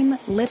skin cream,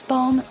 lip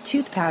balm,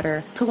 tooth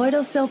powder,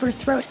 colloidal silver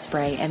throat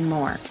spray, and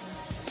more.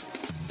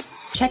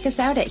 Check us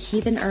out at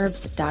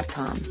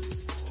heathenherbs.com.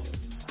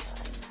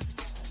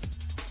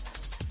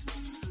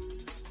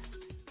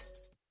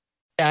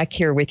 Back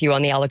here with you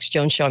on the Alex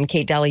Jones Show. I'm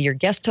Kate Dalley, your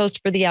guest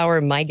host for the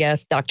hour. My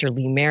guest, Dr.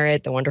 Lee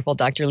Merritt, the wonderful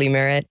Dr. Lee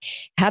Merritt.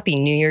 Happy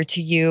New Year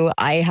to you.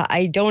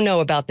 I don't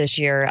know about this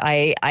year.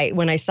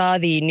 When I saw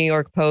the New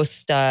York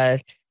Post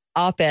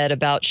op-ed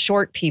about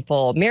short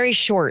people, marry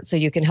short so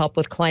you can help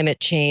with climate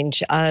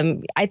change.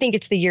 I think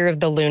it's the year of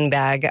the loon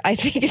bag. I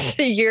think it's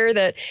the year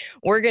that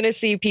we're going to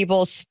see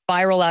people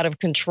spiral out of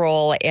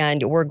control,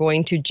 and we're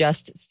going to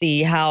just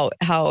see how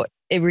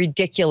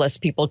ridiculous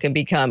people can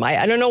become.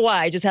 I don't know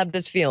why. I just have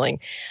this feeling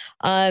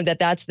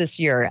that's this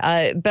year.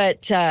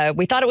 But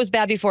we thought it was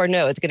bad before.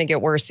 No, it's going to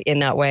get worse in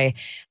that way.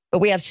 But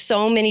we have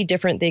so many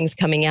different things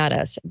coming at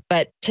us.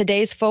 But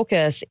today's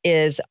focus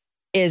is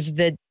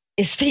the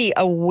is the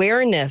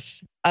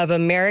awareness of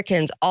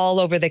Americans all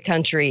over the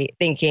country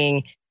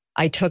thinking,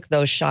 I took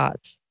those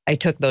shots. I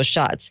took those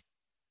shots,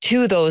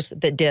 to those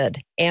that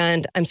did.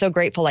 And I'm so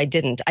grateful I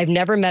didn't. I've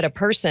never met a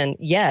person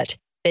yet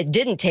that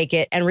didn't take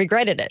it and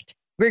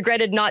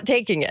regretted not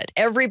taking it.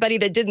 Everybody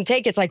that didn't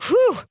take it's like,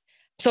 whew,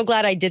 so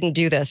glad I didn't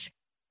do this.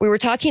 We were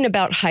talking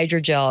about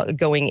hydrogel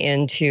going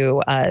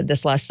into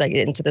this last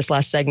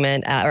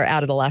segment, or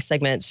out of the last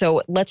segment.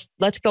 So let's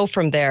go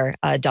from there,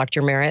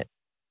 Dr. Merritt.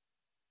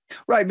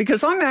 Right,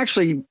 because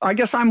I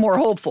guess I'm more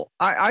hopeful.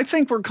 I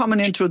think we're coming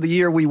into the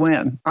year we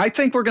win. I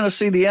think we're going to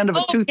see the end of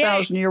a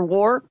 2,000-year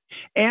war,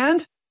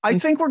 and I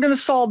think we're going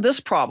to solve this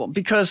problem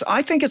because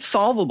I think it's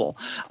solvable.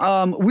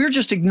 We're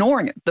just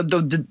ignoring it.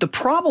 The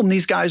problem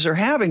these guys are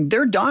having,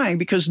 they're dying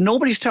because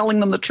nobody's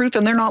telling them the truth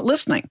and they're not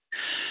listening.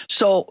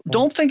 So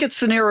don't think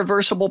it's an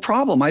irreversible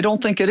problem. I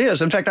don't think it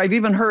is. In fact, I've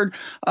even heard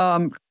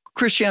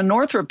Christiane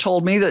Northrup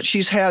told me that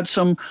she's had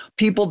some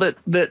people that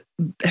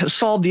have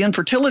solved the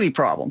infertility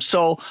problem.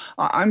 So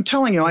I'm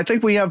telling you, I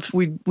think we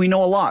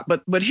know a lot.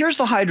 But here's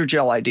the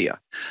hydrogel idea.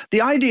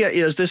 The idea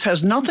is this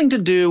has nothing to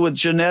do with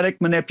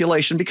genetic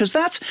manipulation because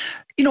that's,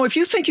 if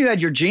you think you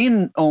had your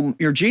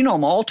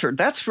genome altered,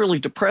 that's really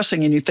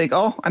depressing. And you think,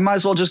 oh, I might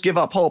as well just give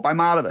up hope. I'm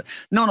out of it.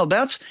 No,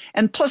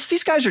 and plus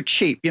these guys are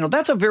cheap.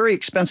 That's a very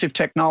expensive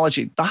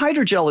technology. The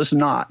hydrogel is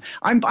not.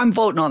 I'm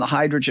voting on the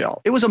hydrogel.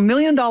 It was $1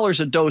 million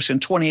a dose in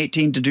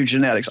 2018 to do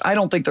genetics. I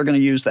don't think they're going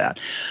to use that.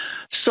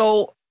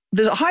 So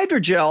the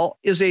hydrogel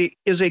is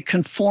a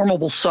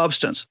conformable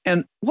substance.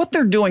 And what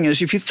they're doing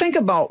is, if you think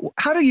about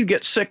how do you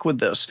get sick with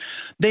this,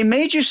 they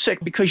made you sick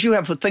because you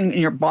have a thing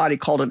in your body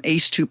called an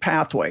ACE2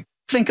 pathway.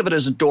 Think of it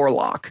as a door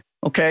lock.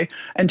 Okay.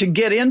 And to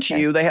get into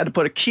you, they had to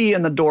put a key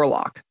in the door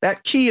lock.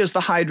 That key is the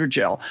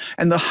hydrogel.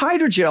 And the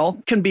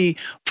hydrogel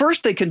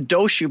they can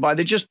dose you by,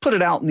 they just put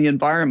it out in the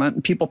environment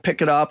and people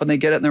pick it up and they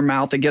get it in their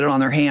mouth, they get it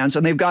on their hands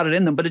and they've got it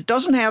in them, but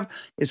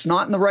it's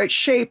not in the right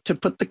shape to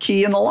put the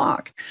key in the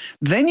lock.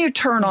 Then you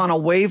turn on a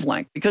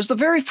wavelength because the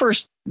very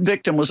first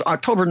victim was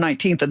October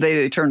 19th, the day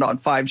they turned on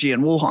 5G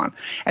in Wuhan.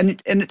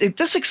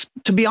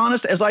 To be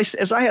honest, as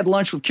I had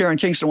lunch with Karen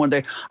Kingston one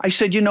day, I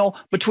said,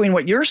 between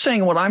what you're saying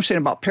and what I'm saying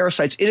about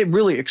parasites, it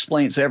really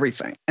explains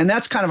everything. And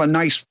that's kind of a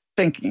nice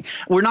thinking.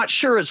 We're not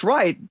sure it's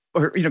right,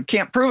 or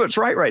can't prove it's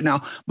right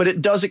now, but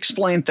it does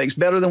explain things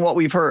better than what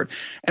we've heard.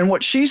 And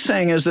what she's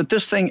saying is that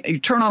this thing, you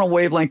turn on a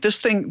wavelength,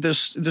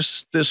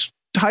 this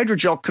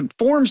hydrogel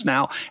conforms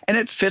now, and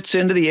it fits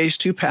into the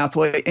ACE2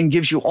 pathway and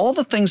gives you all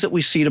the things that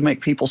we see to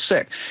make people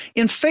sick.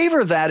 In favor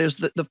of that is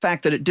the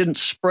fact that it didn't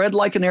spread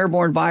like an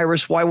airborne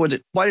virus. Why did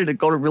it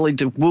go to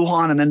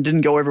Wuhan and then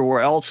didn't go everywhere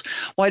else?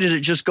 Why did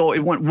it just go? It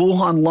went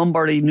Wuhan,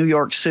 Lombardy, New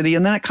York City,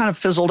 and then it kind of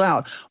fizzled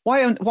out.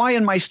 Why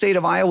in my state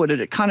of Iowa did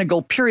it kind of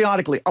go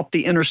periodically up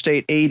the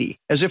Interstate 80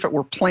 as if it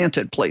were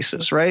planted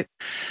places, right?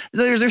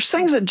 There's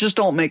things that just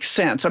don't make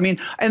sense. I mean,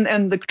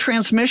 and the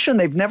transmission,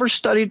 they've never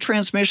studied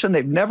transmission.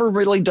 They've never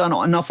really done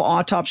enough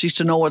autopsies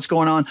to know what's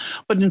going on.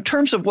 But in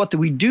terms of what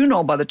we do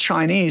know by the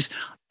Chinese,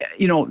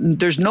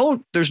 there's no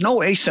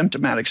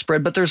asymptomatic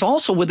spread, but there's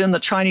also within the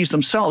Chinese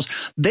themselves,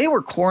 they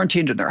were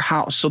quarantined in their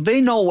house. So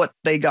they know what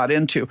they got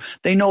into.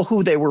 They know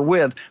who they were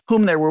with,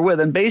 whom they were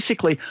with. And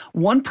basically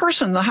one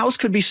person in the house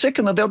could be sick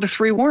and the other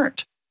three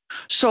weren't.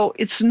 So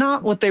it's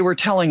not what they were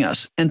telling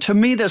us. And to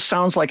me, this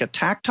sounds like a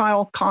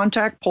tactile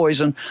contact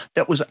poison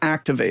that was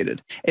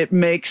activated. It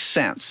makes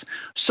sense.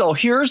 So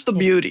here's the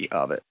beauty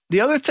of it. The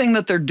other thing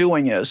that they're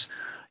doing is,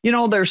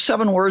 there's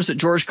 7 words that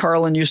George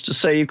Carlin used to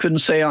say you couldn't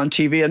say on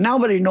TV, and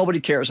nobody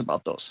cares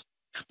about those.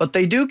 But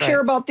they do care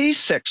about these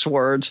 6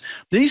 words.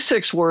 These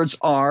 6 words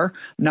are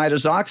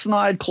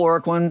nitazoxanide,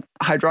 chloroquine,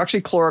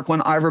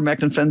 hydroxychloroquine,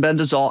 ivermectin,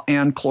 fenbendazole,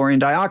 and chlorine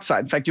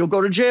dioxide. In fact, you'll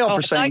go to jail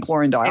for saying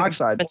chlorine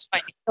dioxide. It's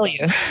trying to kill you.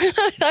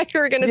 I thought you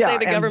were going to say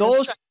the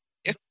government's trying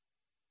to kill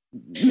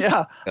you.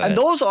 Yeah, and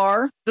those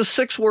are the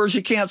 6 words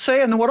you can't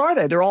say. And then what are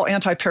they? They're all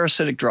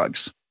anti-parasitic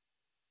drugs.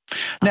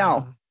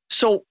 Now,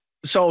 so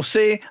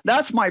see,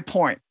 that's my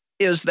point.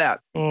 Is that,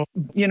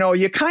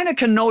 you kind of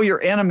can know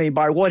your enemy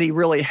by what he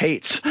really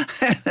hates.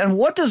 And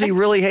what does he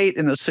really hate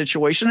in this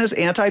situation is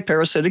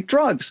anti-parasitic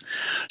drugs.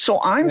 So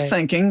I'm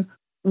thinking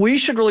we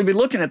should really be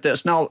looking at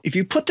this. Now, if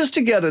you put this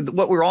together,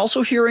 what we're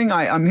also hearing,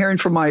 I'm hearing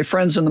from my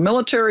friends in the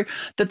military,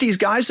 that these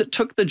guys that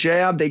took the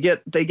jab, they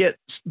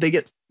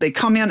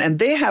come in and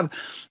they have,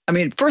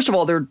 first of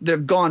all,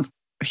 they've gone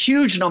a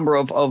huge number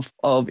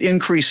of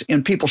increase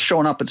in people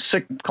showing up at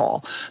sick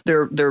call.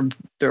 The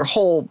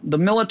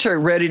military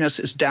readiness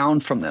is down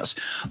from this.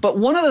 But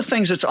one of the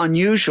things that's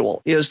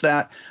unusual is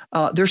that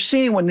they're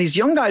seeing when these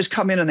young guys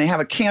come in and they have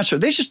a cancer,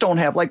 they just don't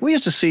have, like we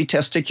used to see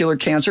testicular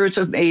cancer. It's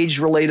an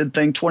age-related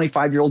thing.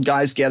 25-year-old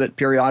guys get it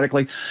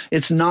periodically.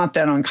 It's not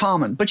that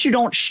uncommon. But you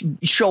don't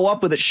show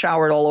up with it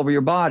showered all over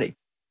your body.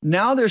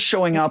 Now they're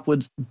showing up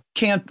with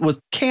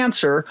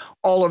cancer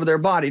all over their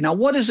body. Now,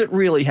 what is it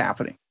really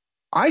happening?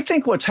 I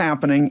think what's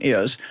happening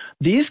is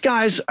these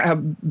guys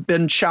have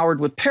been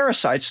showered with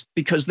parasites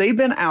because they've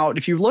been out.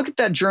 If you look at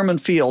that German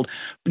film,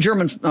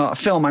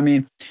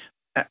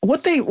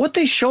 what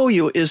they show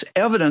you is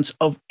evidence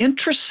of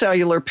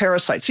intracellular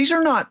parasites. These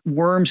are not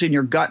worms in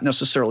your gut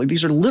necessarily.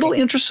 These are little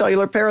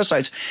intracellular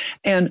parasites,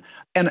 and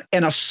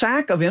a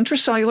sac of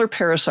intracellular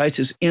parasites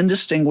is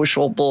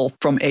indistinguishable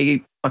from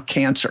a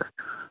cancer.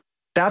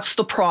 That's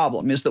the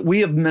problem, is that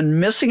we have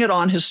been missing it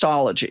on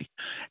histology.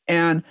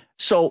 And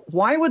so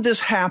why would this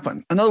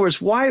happen? In other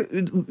words, why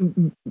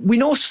we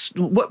know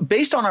what,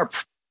 based on our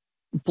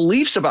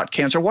beliefs about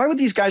cancer, why would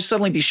these guys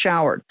suddenly be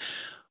showered?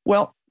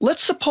 Well,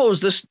 let's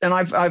suppose this, and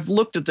I've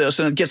looked at this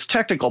and it gets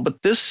technical,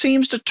 but this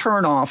seems to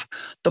turn off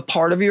the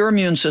part of your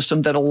immune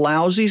system that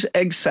allows these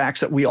egg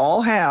sacs that we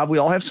all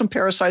have some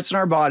parasites in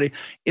our body.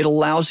 It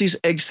allows these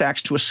egg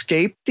sacs to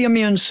escape the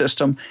immune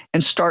system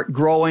and start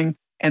growing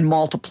and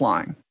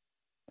multiplying.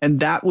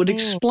 And that would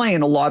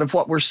explain a lot of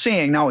what we're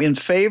seeing. Now, in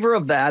favor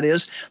of that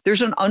is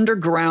there's an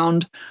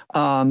underground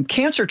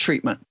cancer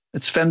treatment.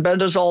 It's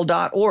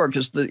fenbendazole.org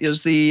is the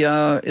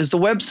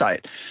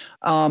website.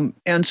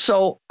 And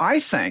so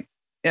I think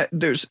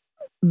there's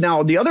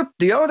now the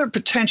other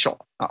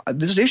potential,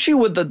 this issue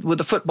with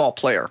the football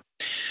player.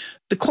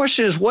 The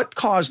question is, what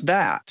caused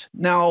that?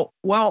 Now,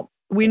 well,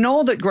 we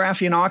know that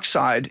graphene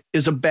oxide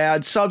is a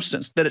bad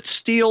substance, that it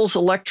steals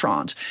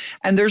electrons,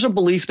 and there's a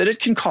belief that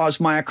it can cause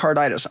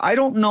myocarditis. I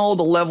don't know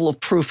the level of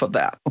proof of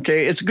that.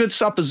 Okay, it's a good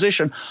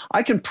supposition.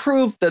 I can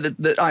prove that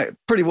the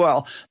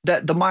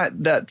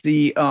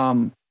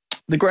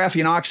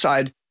graphene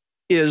oxide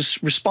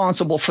is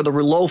responsible for the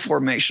rouleau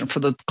formation, for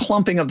the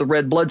clumping of the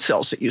red blood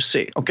cells that you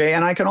see. Okay,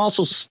 and I can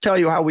also tell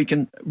you how we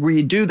can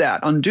undo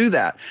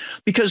that,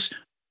 because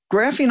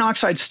graphene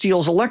oxide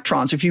steals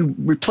electrons. If you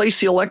replace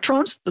the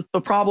electrons,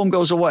 the problem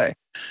goes away.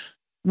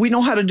 We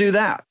know how to do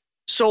that.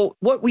 So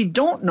what we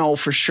don't know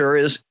for sure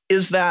is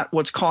that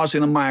what's causing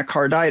the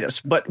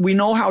myocarditis? But we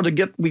know how to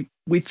get,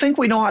 we think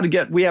we know how to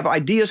get, we have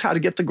ideas how to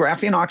get the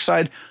graphene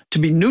oxide to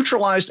be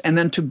neutralized and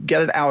then to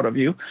get it out of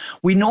you.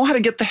 We know how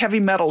to get the heavy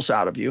metals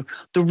out of you.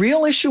 The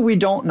real issue we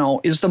don't know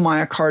is the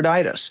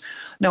myocarditis.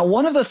 Now,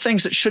 one of the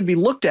things that should be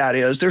looked at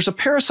is there's a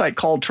parasite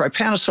called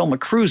Trypanosoma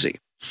cruzi.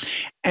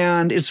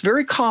 And it's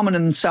very common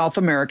in South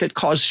America. It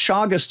causes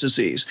Chagas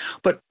disease.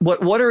 But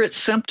what are its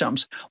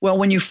symptoms? Well,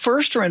 when you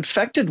first are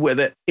infected with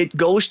it, it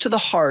goes to the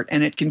heart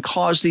and it can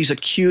cause these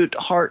acute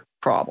heart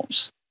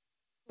problems.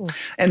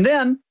 And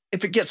then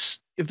if it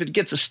gets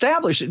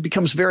established, it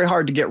becomes very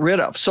hard to get rid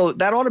of. So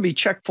that ought to be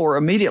checked for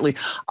immediately.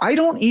 I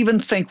don't even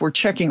think we're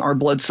checking our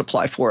blood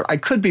supply for it. I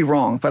could be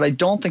wrong, but I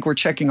don't think we're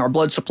checking our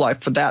blood supply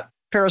for that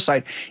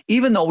parasite,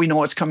 even though we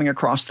know it's coming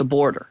across the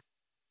border.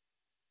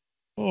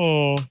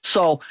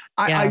 So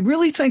I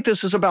really think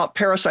this is about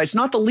parasites,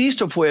 not the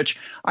least of which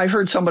I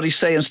heard somebody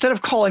say, instead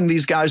of calling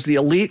these guys the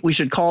elite, we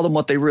should call them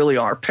what they really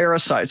are,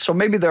 parasites. So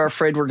maybe they're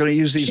afraid we're going to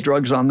use these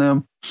drugs on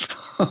them.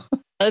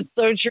 That's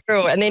so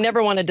true. And they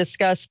never want to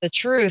discuss the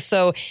truth.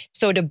 So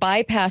to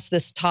bypass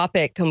this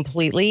topic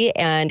completely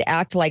and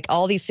act like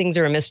all these things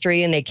are a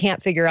mystery and they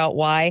can't figure out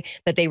why,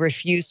 but they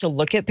refuse to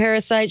look at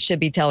parasites should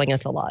be telling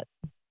us a lot.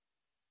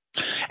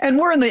 And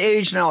we're in the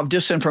age now of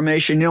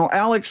disinformation. You know,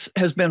 Alex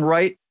has been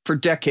right for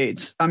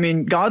decades. I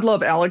mean, God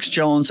love Alex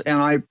Jones,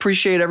 and I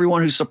appreciate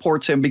everyone who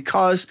supports him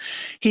because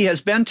he has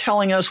been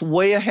telling us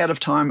way ahead of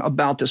time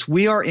about this.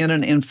 We are in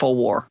an info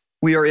war.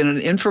 We are in an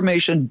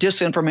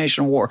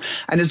disinformation war,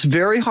 and it's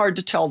very hard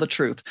to tell the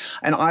truth.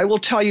 And I will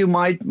tell you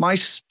my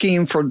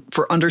scheme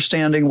for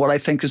understanding what I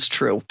think is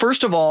true.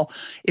 First of all,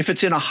 if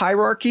it's in a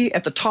hierarchy,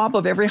 at the top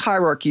of every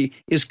hierarchy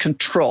is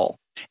control.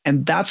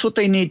 And that's what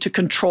they need to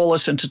control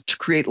us and to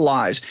create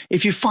lies.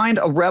 If you find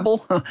a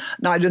rebel,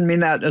 no, I didn't mean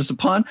that as a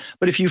pun,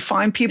 but if you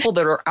find people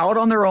that are out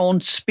on their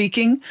own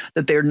speaking,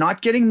 that they're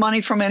not getting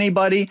money from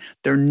anybody,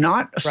 they're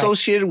not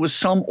associated with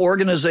some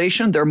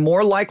organization, they're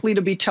more likely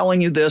to be telling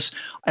you this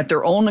at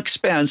their own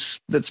expense.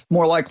 That's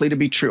more likely to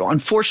be true.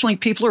 Unfortunately,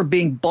 people are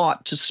being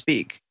bought to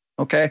speak.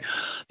 Okay.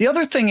 The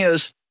other thing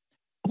is,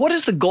 what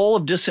is the goal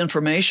of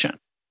disinformation?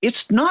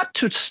 It's not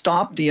to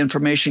stop the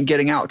information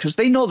getting out, because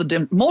they know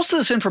that most of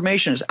this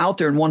information is out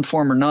there in one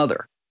form or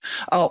another.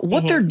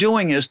 What they're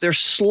doing is they're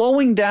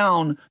slowing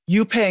down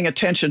you paying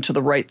attention to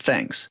the right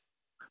things.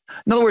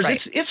 In other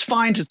words, it's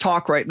fine to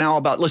talk right now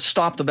about let's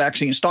stop the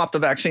vaccine, stop the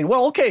vaccine.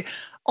 Well, okay,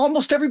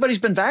 almost everybody's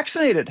been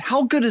vaccinated.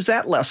 How good is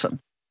that lesson?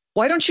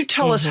 Why don't you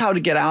tell us how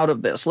to get out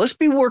of this? Let's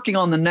be working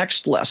on the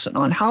next lesson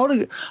on how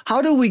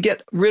do we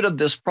get rid of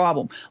this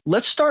problem?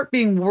 Let's start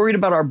being worried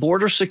about our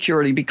border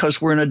security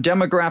because we're in a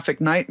demographic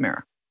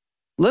nightmare.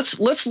 Let's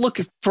look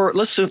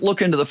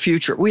into the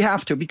future. We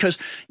have to, because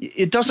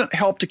it doesn't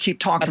help to keep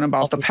talking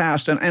about the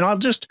past. And I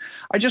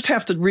just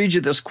have to read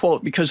you this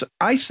quote because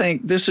I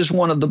think this is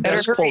one of the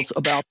best quotes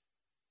about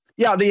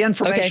the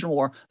information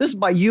war. This is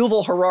by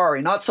Yuval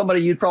Harari, not somebody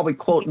you'd probably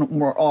quote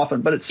more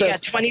often, but it says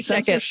 20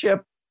 seconds.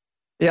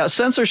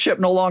 Censorship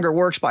no longer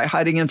works by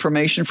hiding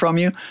information from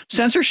you.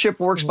 Censorship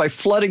works by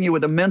flooding you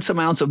with immense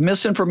amounts of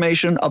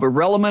misinformation, of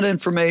irrelevant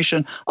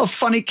information, of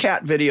funny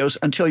cat videos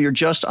until you're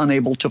just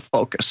unable to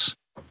focus.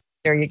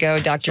 There you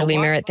go, Dr. Lee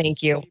Merritt.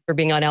 Thank you for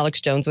being on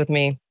Alex Jones with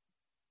me.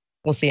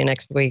 We'll see you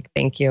next week.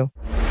 Thank you.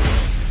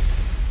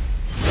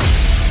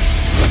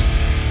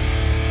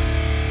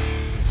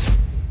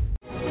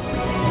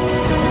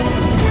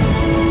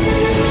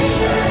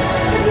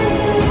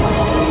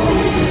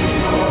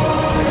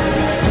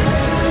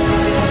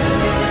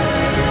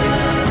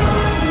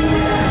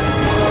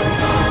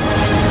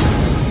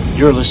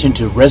 You're listening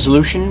to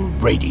Resolution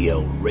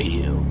Radio.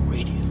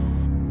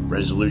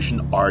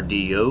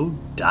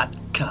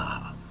 ResolutionRDO.com.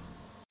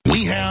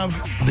 We have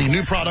the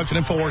new product at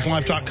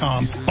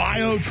InfoWarsLife.com,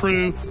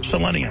 BioTrue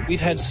Selenium.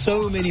 We've had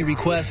so many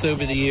requests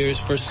over the years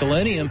for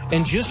selenium,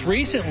 and just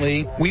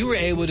recently we were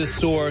able to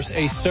source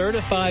a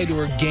certified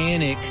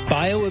organic,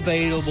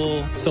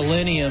 bioavailable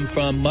selenium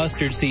from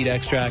mustard seed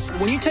extract.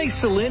 When you take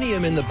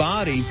selenium in the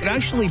body, it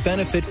actually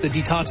benefits the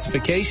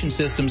detoxification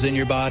systems in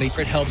your body.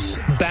 It helps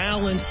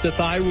balance the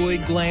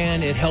thyroid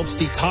gland. It helps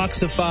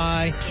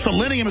detoxify.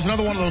 Selenium is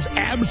another one of those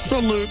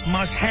absolute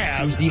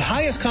must-haves. The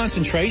highest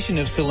concentration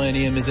of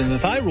selenium is in the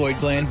thyroid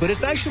gland, but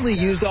it's actually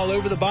used all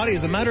over the body.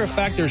 As a matter of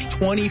fact, there's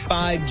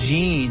 25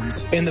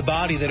 genes in the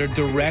body that are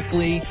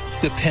directly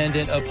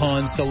dependent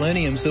upon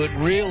selenium. So it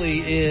really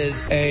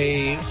is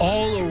a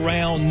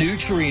all-around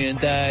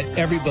nutrient that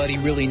everybody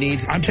really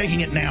needs. I'm taking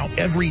it now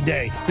every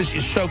day. This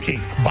is so key.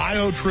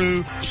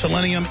 BioTrue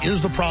Selenium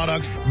is the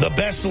product, the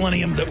best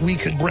selenium that we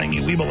could bring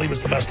you. We believe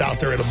it's the best out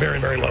there at a very,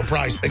 very low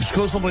price.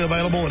 Exclusively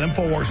available at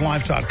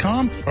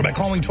InfoWarsLife.com or by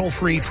calling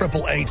toll-free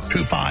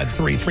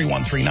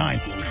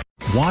 888-253-3139.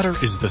 Water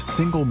is the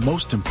single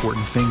most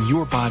important thing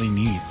your body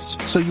needs,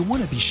 so you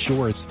want to be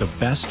sure it's the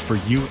best for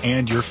you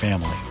and your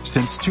family.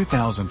 Since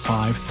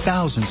 2005,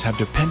 thousands have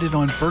depended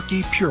on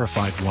Berkey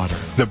purified water.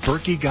 The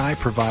Berkey Guy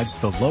provides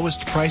the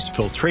lowest price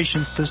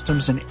filtration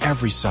systems in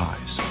every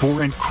size.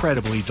 For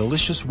incredibly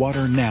delicious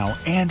water now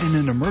and in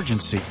an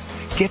emergency,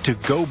 get to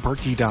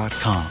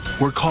GoBerkey.com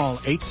or call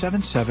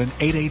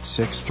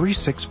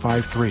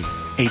 877-886-3653.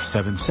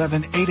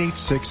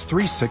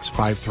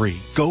 877-886-3653.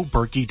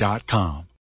 GoBerkey.com.